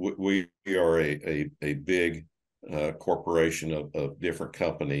mean, we are a big corporation of different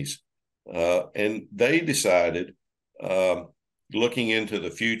companies, and they decided, looking into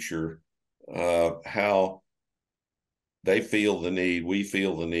the future, how they feel the need, we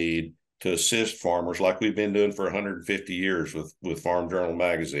feel the need to assist farmers like we've been doing for 150 years with Farm Journal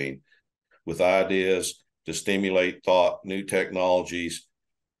magazine, with ideas to stimulate thought, new technologies.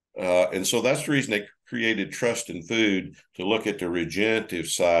 And so that's the reason they created Trust in Food, to look at the regenerative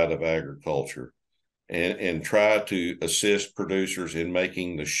side of agriculture and try to assist producers in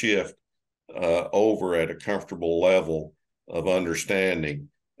making the shift over at a comfortable level of understanding,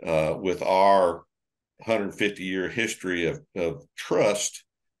 with our 150-year history of trust,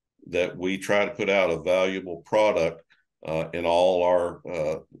 that we try to put out a valuable product in all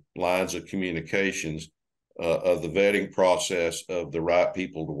our lines of communications, of the vetting process of the right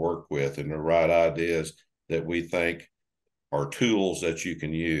people to work with and the right ideas that we think are tools that you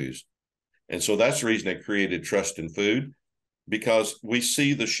can use. And so that's the reason they created Trust in Food, because we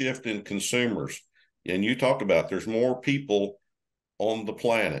see the shift in consumers. And you talked about, there's more people on the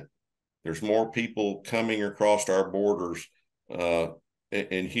planet. There's more people coming across our borders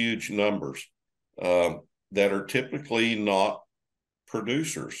in huge numbers that are typically not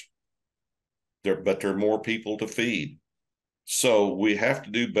producers. But there are more people to feed. So we have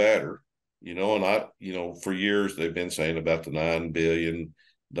to do better, and for years they've been saying about the $9 billion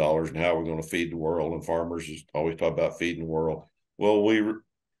and how we're going to feed the world, and farmers always talk about feeding the world. Well,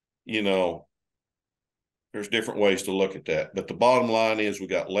 there's different ways to look at that. But the bottom line is we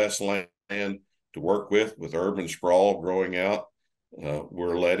got less land to work with urban sprawl growing out.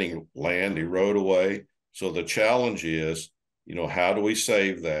 We're letting land erode away. So the challenge is, how do we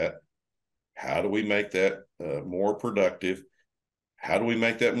save that? How do we make that more productive? How do we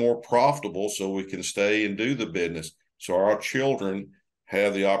make that more profitable so we can stay and do the business, so our children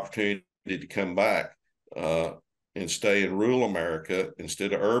have the opportunity to come back and stay in rural America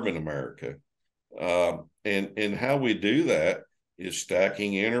instead of urban America? And how we do that is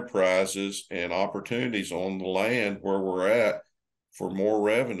stacking enterprises and opportunities on the land where we're at for more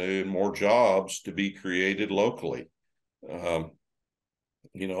revenue and more jobs to be created locally.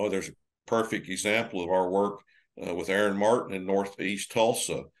 There's a perfect example of our work with Aaron Martin in Northeast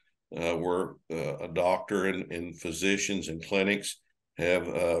Tulsa, where a doctor and physicians and clinics have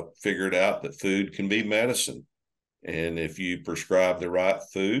figured out that food can be medicine. And if you prescribe the right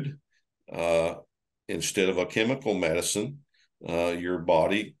food, instead of a chemical medicine, your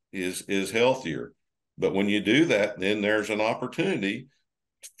body is healthier. But when you do that, then there's an opportunity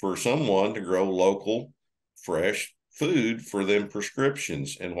for someone to grow local, fresh food for them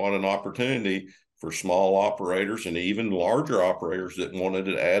prescriptions. And what an opportunity for small operators and even larger operators that wanted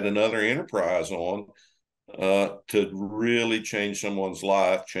to add another enterprise on, to really change someone's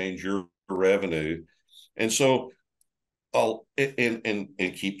life, change your revenue. And so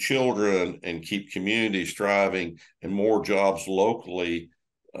and keep children and keep communities thriving and more jobs locally,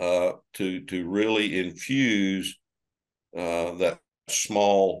 to really infuse that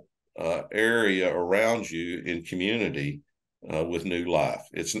small area around you in community with new life.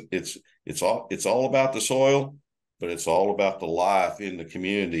 It's all about the soil, but it's all about the life in the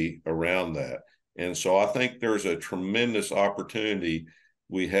community around that. And so I think there's a tremendous opportunity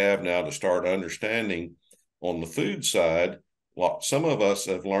we have now to start understanding on the food side. What some of us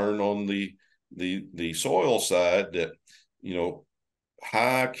have learned on the soil side, that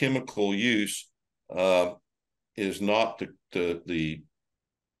high chemical use is not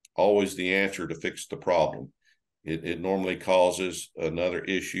always the answer to fix the problem. It normally causes another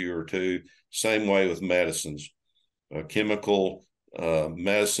issue or two. Same way with medicines. A chemical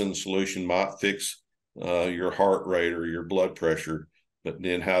medicine solution might fix your heart rate or your blood pressure, but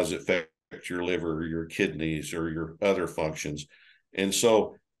then how does it affect your liver, your kidneys, or your other functions? And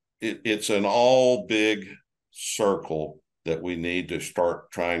so it's an all big circle that we need to start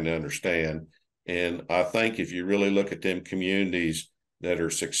trying to understand. And I think if you really look at them communities that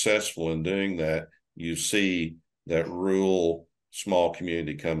are successful in doing that, you see that rural small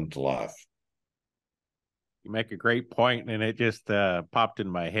community come to life. You make a great point, and it just popped in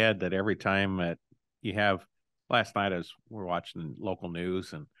my head that every time that you have, last night we're watching local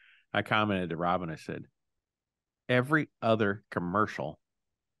news, and I commented to Robin, I said, every other commercial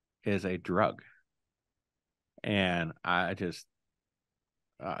is a drug. And I just,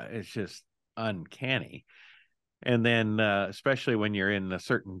 it's just uncanny. And then, especially when you're in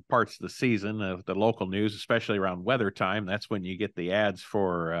certain parts of the season of the local news, especially around weather time, that's when you get the ads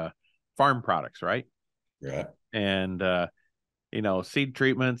for farm products, right? Right. And, seed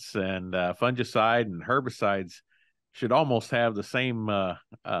treatments and fungicide and herbicides should almost have the same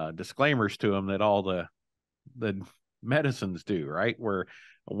disclaimers to them that all the medicines do, right? Where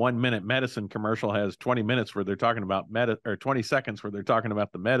a 1 minute medicine commercial has 20 minutes where they're talking about or 20 seconds where they're talking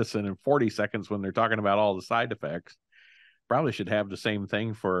about the medicine, and 40 seconds when they're talking about all the side effects. Probably should have the same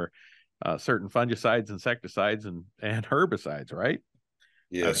thing for certain fungicides, insecticides, and herbicides, right?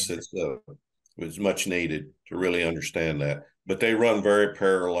 Yes, it's much needed to really understand that. But they run very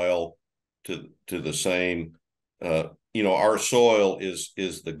parallel to the same. Our soil is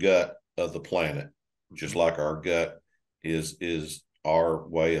the gut of the planet, just like our gut is our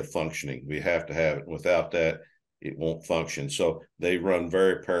way of functioning. We have to have it. Without that, it won't function. So they run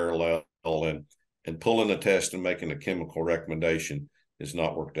very parallel, and pulling a test and making a chemical recommendation has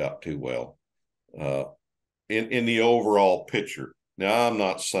not worked out too well in the overall picture. Now, I'm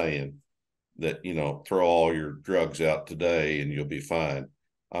not saying that, throw all your drugs out today and you'll be fine.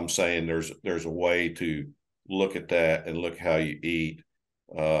 I'm saying there's a way to look at that and look how you eat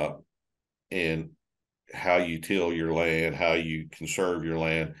and how you till your land, how you conserve your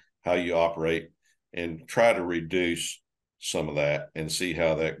land, how you operate, and try to reduce some of that and see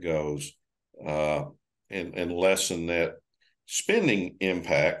how that goes, and lessen that spending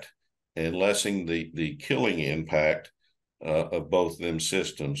impact and lessen the killing impact of both of them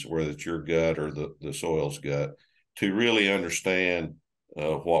systems, whether it's your gut or the soil's gut, to really understand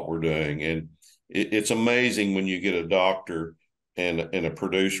what we're doing. And it's amazing when you get a doctor and a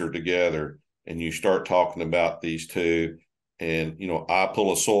producer together and you start talking about these two. And, I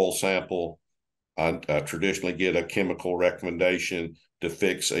pull a soil sample. I traditionally get a chemical recommendation to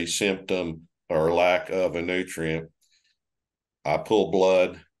fix a symptom or lack of a nutrient. I pull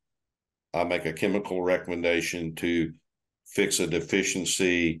blood. I make a chemical recommendation to fix a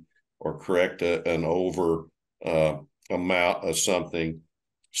deficiency or correct an over amount of something.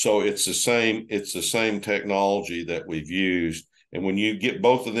 So it's the same technology that we've used. And when you get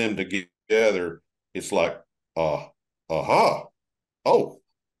both of them together, it's like, oh,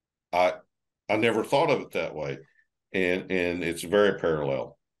 I never thought of it that way. And it's very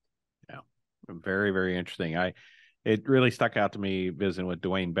parallel. Yeah. Very, very interesting. It really stuck out to me visiting with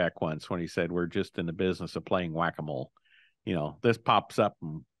Dwayne Beck once when he said, we're just in the business of playing whack-a-mole. This pops up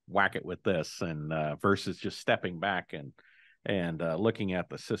and whack it with this, and versus just stepping back and looking at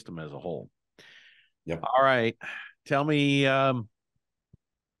the system as a whole. Yep. All right. Tell me a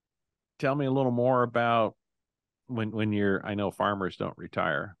little more about when I know farmers don't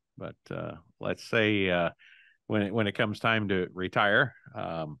retire, but let's say when it comes time to retire,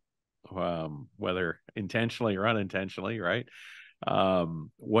 whether intentionally or unintentionally, right?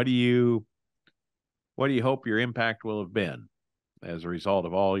 What do you hope your impact will have been as a result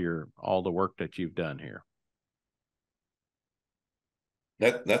of all the work that you've done here?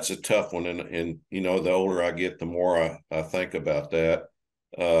 That's a tough one. And the older I get, the more I think about that.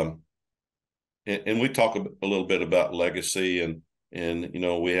 And we talk a little bit about legacy, and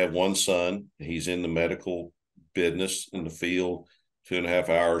we have one son. He's in the medical business in the field, 2.5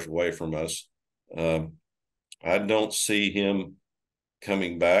 hours away from us. I don't see him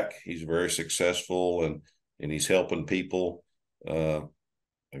coming back. He's very successful, and he's helping people. A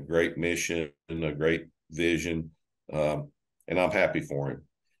great mission and a great vision, and I'm happy for him.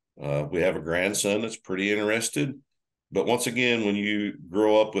 We have a grandson that's pretty interested. But once again, when you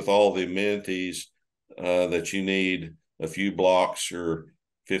grow up with all the amenities that you need a few blocks or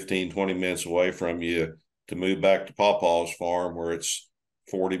 15, 20 minutes away from you, to move back to Pawpaw's farm where it's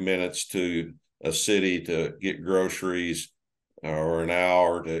 40 minutes to a city to get groceries, or an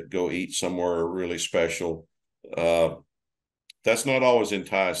hour to go eat somewhere really special, that's not always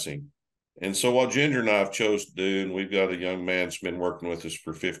enticing. And so what Ginger and I have chose to do, and we've got a young man that's been working with us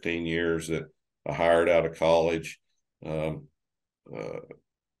for 15 years that I hired out of college,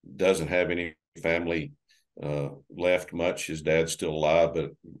 doesn't have any family left much. His dad's still alive,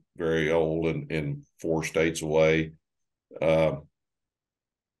 but very old and 4 states away. How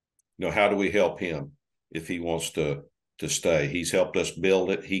do we help him if he wants to stay? He's helped us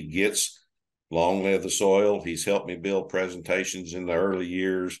build it. He gets long live the soil. He's helped me build presentations in the early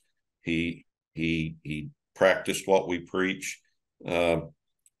years. He practiced what we preach. And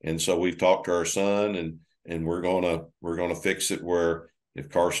so we've talked to our son, and we're gonna fix it where if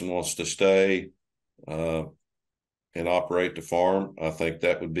Carson wants to stay and operate the farm, I think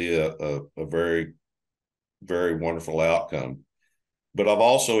that would be a very, very wonderful outcome. But I've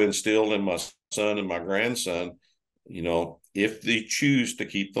also instilled in my son and my grandson, you know, if they choose to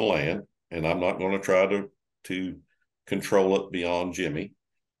keep the land, and I'm not going to try to control it beyond Jimmy,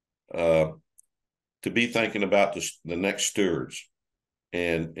 to be thinking about the next stewards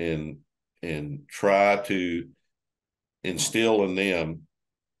and try to instill in them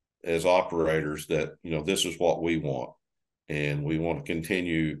as operators that, you know, this is what we want, and we want to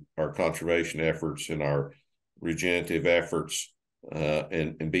continue our conservation efforts and our regenerative efforts,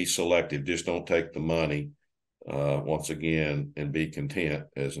 and be selective. Just don't take the money, once again, and be content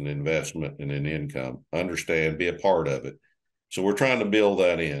as an investment and an income. Understand, be a part of it. So we're trying to build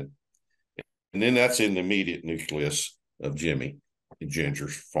that in. And then that's in the immediate nucleus of Jimmy and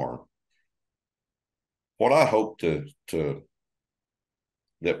Ginger's farm. What I hope that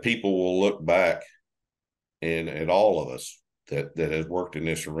people will look back and at all of us that has worked in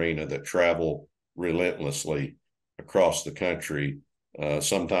this arena, that travel relentlessly across the country,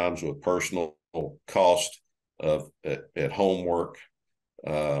 sometimes with personal cost of at homework,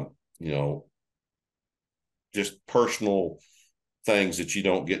 you know, just personal things that you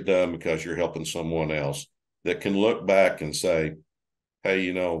don't get done because you're helping someone else, that can look back and say, hey,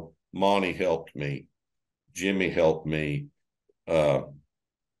 you know, Monty helped me, Jimmy helped me,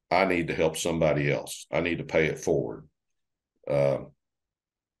 I need to help somebody else. I need to pay it forward. Man,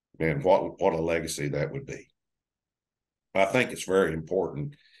 what a legacy that would be. I think it's very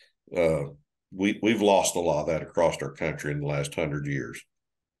important. We've lost a lot of that across our country in the last 100 years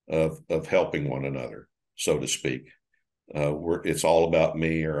of helping one another, so to speak. It's all about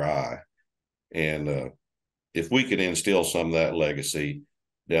me or I. And if we could instill some of that legacy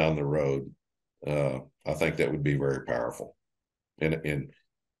down the road, I think that would be very powerful. And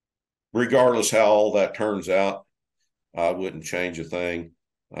regardless how all that turns out, I wouldn't change a thing.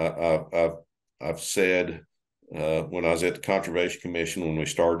 I've said, when I was at the Conservation Commission, when we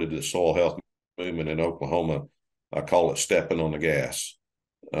started the soil health movement in Oklahoma, I call it stepping on the gas,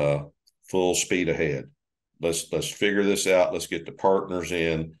 full speed ahead. Let's figure this out. Let's get the partners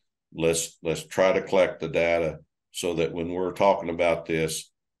in. Let's try to collect the data so that when we're talking about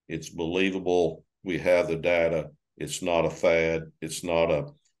this, it's believable. We have the data. It's not a fad. It's not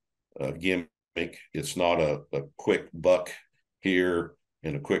a gimmick. It's not a quick buck here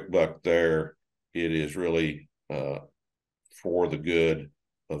and a quick buck there. It is really for the good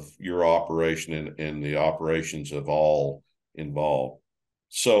of your operation and the operations of all involved.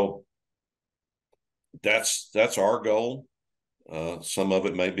 So that's our goal. Some of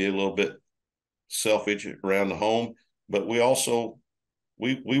it may be a little bit selfish around the home, but we also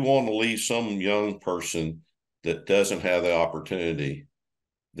we want to leave some young person that doesn't have the opportunity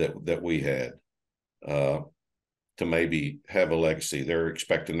that we had, to maybe have a legacy. They're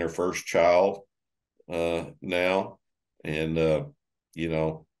expecting their first child now, and you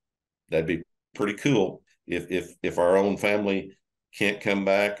know, that'd be pretty cool if our own family can't come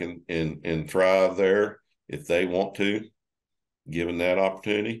back and thrive there. If they want to, given that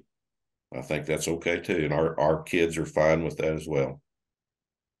opportunity, I think that's okay too, and our kids are fine with that as well.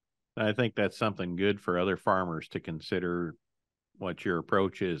 I think that's something good for other farmers to consider, what your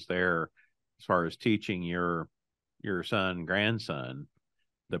approach is there as far as teaching your son, grandson,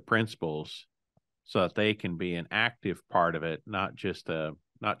 the principles, so that they can be an active part of it, not just a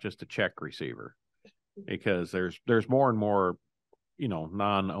check receiver. Because there's more and more, you know,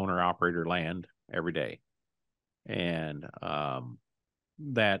 non-owner operator land every day, and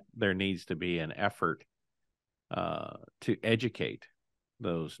that there needs to be an effort to educate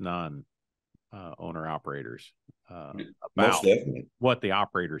those non-owner operators about what the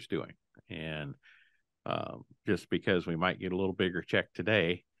operator's doing. And just because we might get a little bigger check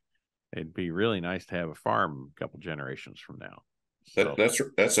today, it'd be really nice to have a farm a couple generations from now. So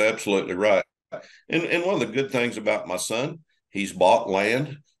that's absolutely right. And one of the good things about my son, he's bought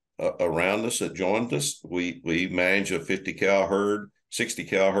land around us that joined us. We manage a 50 cow herd, 60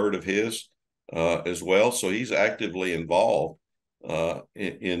 cow herd of his as well. So he's actively involved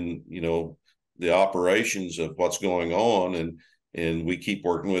in you know, the operations of what's going on, and we keep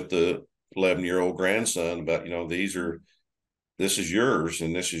working with the 11-year-old grandson about, you know, this is yours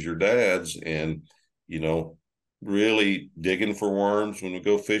and this is your dad's, and you know, really digging for worms when we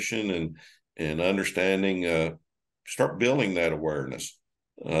go fishing, and understanding, start building that awareness.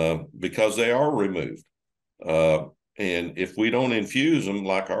 because they are removed. And if we don't infuse them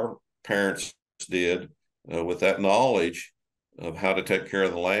like our parents did with that knowledge of how to take care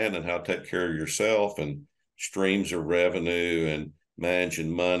of the land and how to take care of yourself and streams of revenue and managing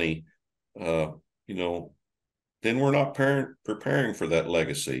money, then we're not preparing for that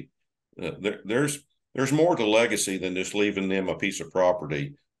legacy. There's more to legacy than just leaving them a piece of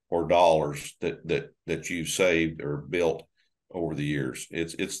property or dollars that you've saved or built over the years.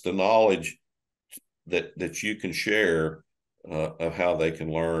 It's the knowledge that you can share of how they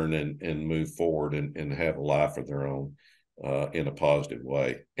can learn and move forward and have a life of their own in a positive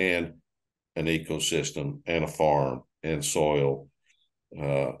way, and an ecosystem and a farm and soil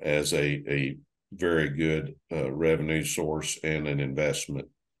as a very good revenue source and an investment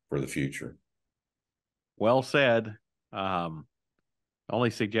for the future. Well said. Only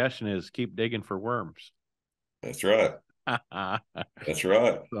suggestion is keep digging for worms. That's right. That's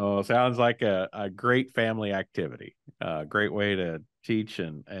right. So sounds like a great family activity. A great way to teach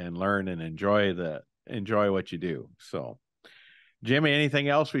and learn and enjoy what you do. So, Jimmy, anything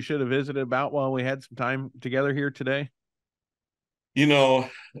else we should have visited about while we had some time together here today?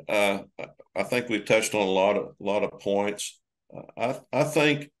 I think we've touched on a lot of points. I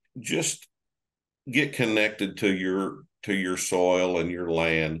think just get connected to your soil and your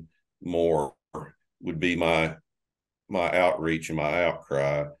land more would be my outreach and my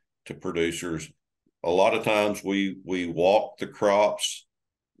outcry to producers. A lot of times we walk the crops.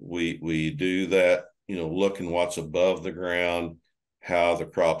 We do that, looking what's above the ground, how the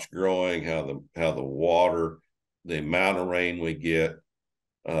crop's growing, how the water, the amount of rain we get,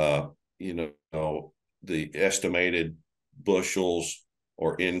 the estimated bushels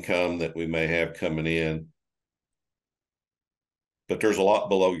or income that we may have coming in. But there's a lot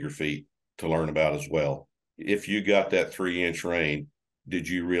below your feet to learn about as well. If you got that 3-inch rain, did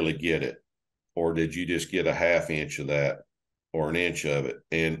you really get it? Or did you just get a ½ inch of that or an inch of it?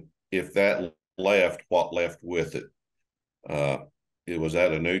 And if that left, what left with it? Was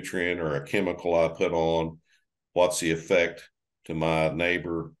that a nutrient or a chemical I put on? What's the effect to my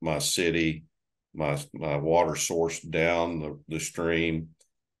neighbor, my city, my water source down the stream?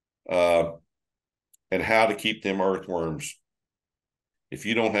 And how to keep them earthworms. If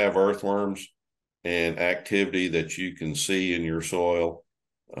you don't have earthworms and activity that you can see in your soil,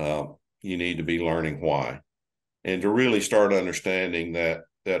 you need to be learning why, and to really start understanding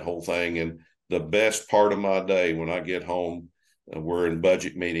that whole thing. And the best part of my day when I get home, we're in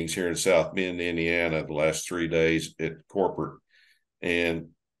budget meetings here in South Bend, Indiana, the last 3 days at corporate.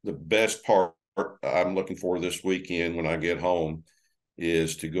 And the best part I'm looking for this weekend when I get home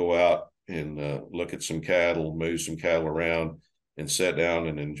is to go out and look at some cattle, move some cattle around, and sit down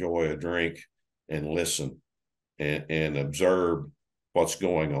and enjoy a drink and listen and observe what's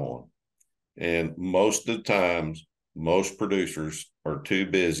going on. And most of the times, most producers are too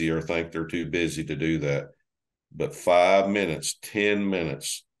busy or think they're too busy to do that. But 5 minutes, 10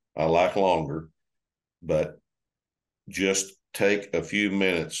 minutes, I like longer, but just take a few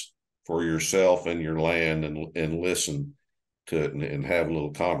minutes for yourself and your land and listen to it and have a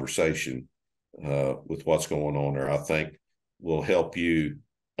little conversation with what's going on there. I think will help you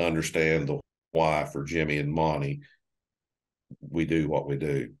understand the why for Jimmy and Monty we do what we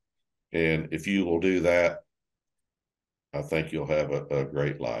do. And if you will do that, I think you'll have a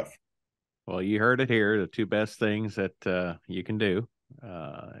great life. Well, you heard it here. The two best things that you can do,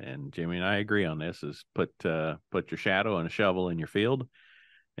 and Jimmy and I agree on this, is put your shadow and a shovel in your field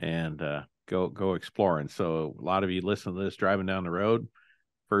and go exploring. So a lot of you listen to this driving down the road,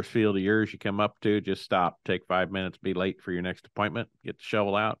 first field of yours you come up to, just stop, take 5 minutes, be late for your next appointment, get the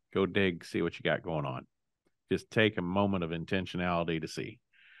shovel out, go dig, see what you got going on. Just take a moment of intentionality to see.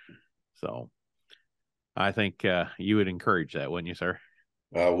 So I think you would encourage that, wouldn't you, sir?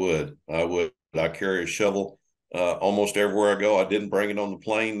 I would. I carry a shovel almost everywhere I go. I didn't bring it on the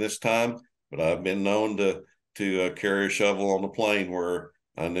plane this time, but I've been known to carry a shovel on the plane where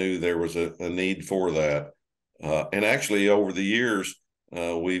I knew there was a need for that. And actually, over the years,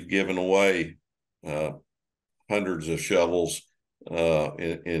 we've given away hundreds of shovels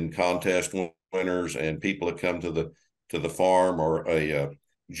in contest winners and people that come to the farm or a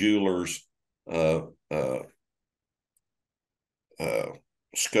jeweler's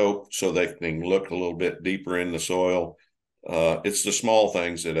scope so they can look a little bit deeper in the soil. It's the small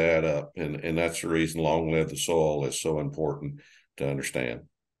things that add up, and that's the reason long live the soil is so important to understand.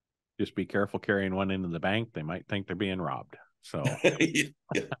 Just be careful carrying one into the bank. They might think they're being robbed. So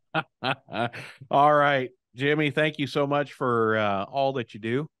all right, Jimmy, thank you so much for all that you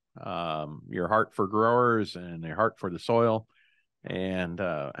do. Your heart for growers and your heart for the soil. and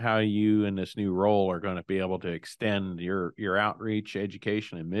how you in this new role are going to be able to extend your outreach,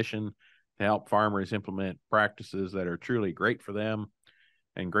 education, and mission to help farmers implement practices that are truly great for them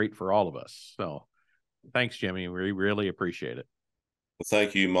and great for all of us. So thanks, Jimmy. We really appreciate it. Well,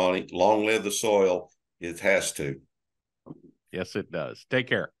 thank you, Monty. Long live the soil. It has to. Yes, it does. Take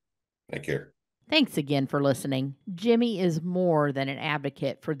care. Take care. Thanks again for listening. Jimmy is more than an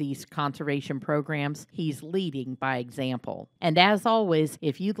advocate for these conservation programs. He's leading by example. And as always,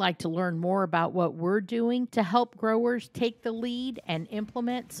 if you'd like to learn more about what we're doing to help growers take the lead and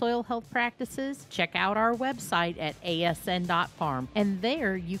implement soil health practices, check out our website at asn.farm. And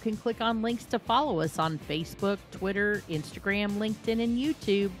there you can click on links to follow us on Facebook, Twitter, Instagram, LinkedIn, and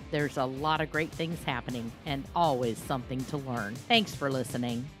YouTube. There's a lot of great things happening and always something to learn. Thanks for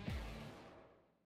listening.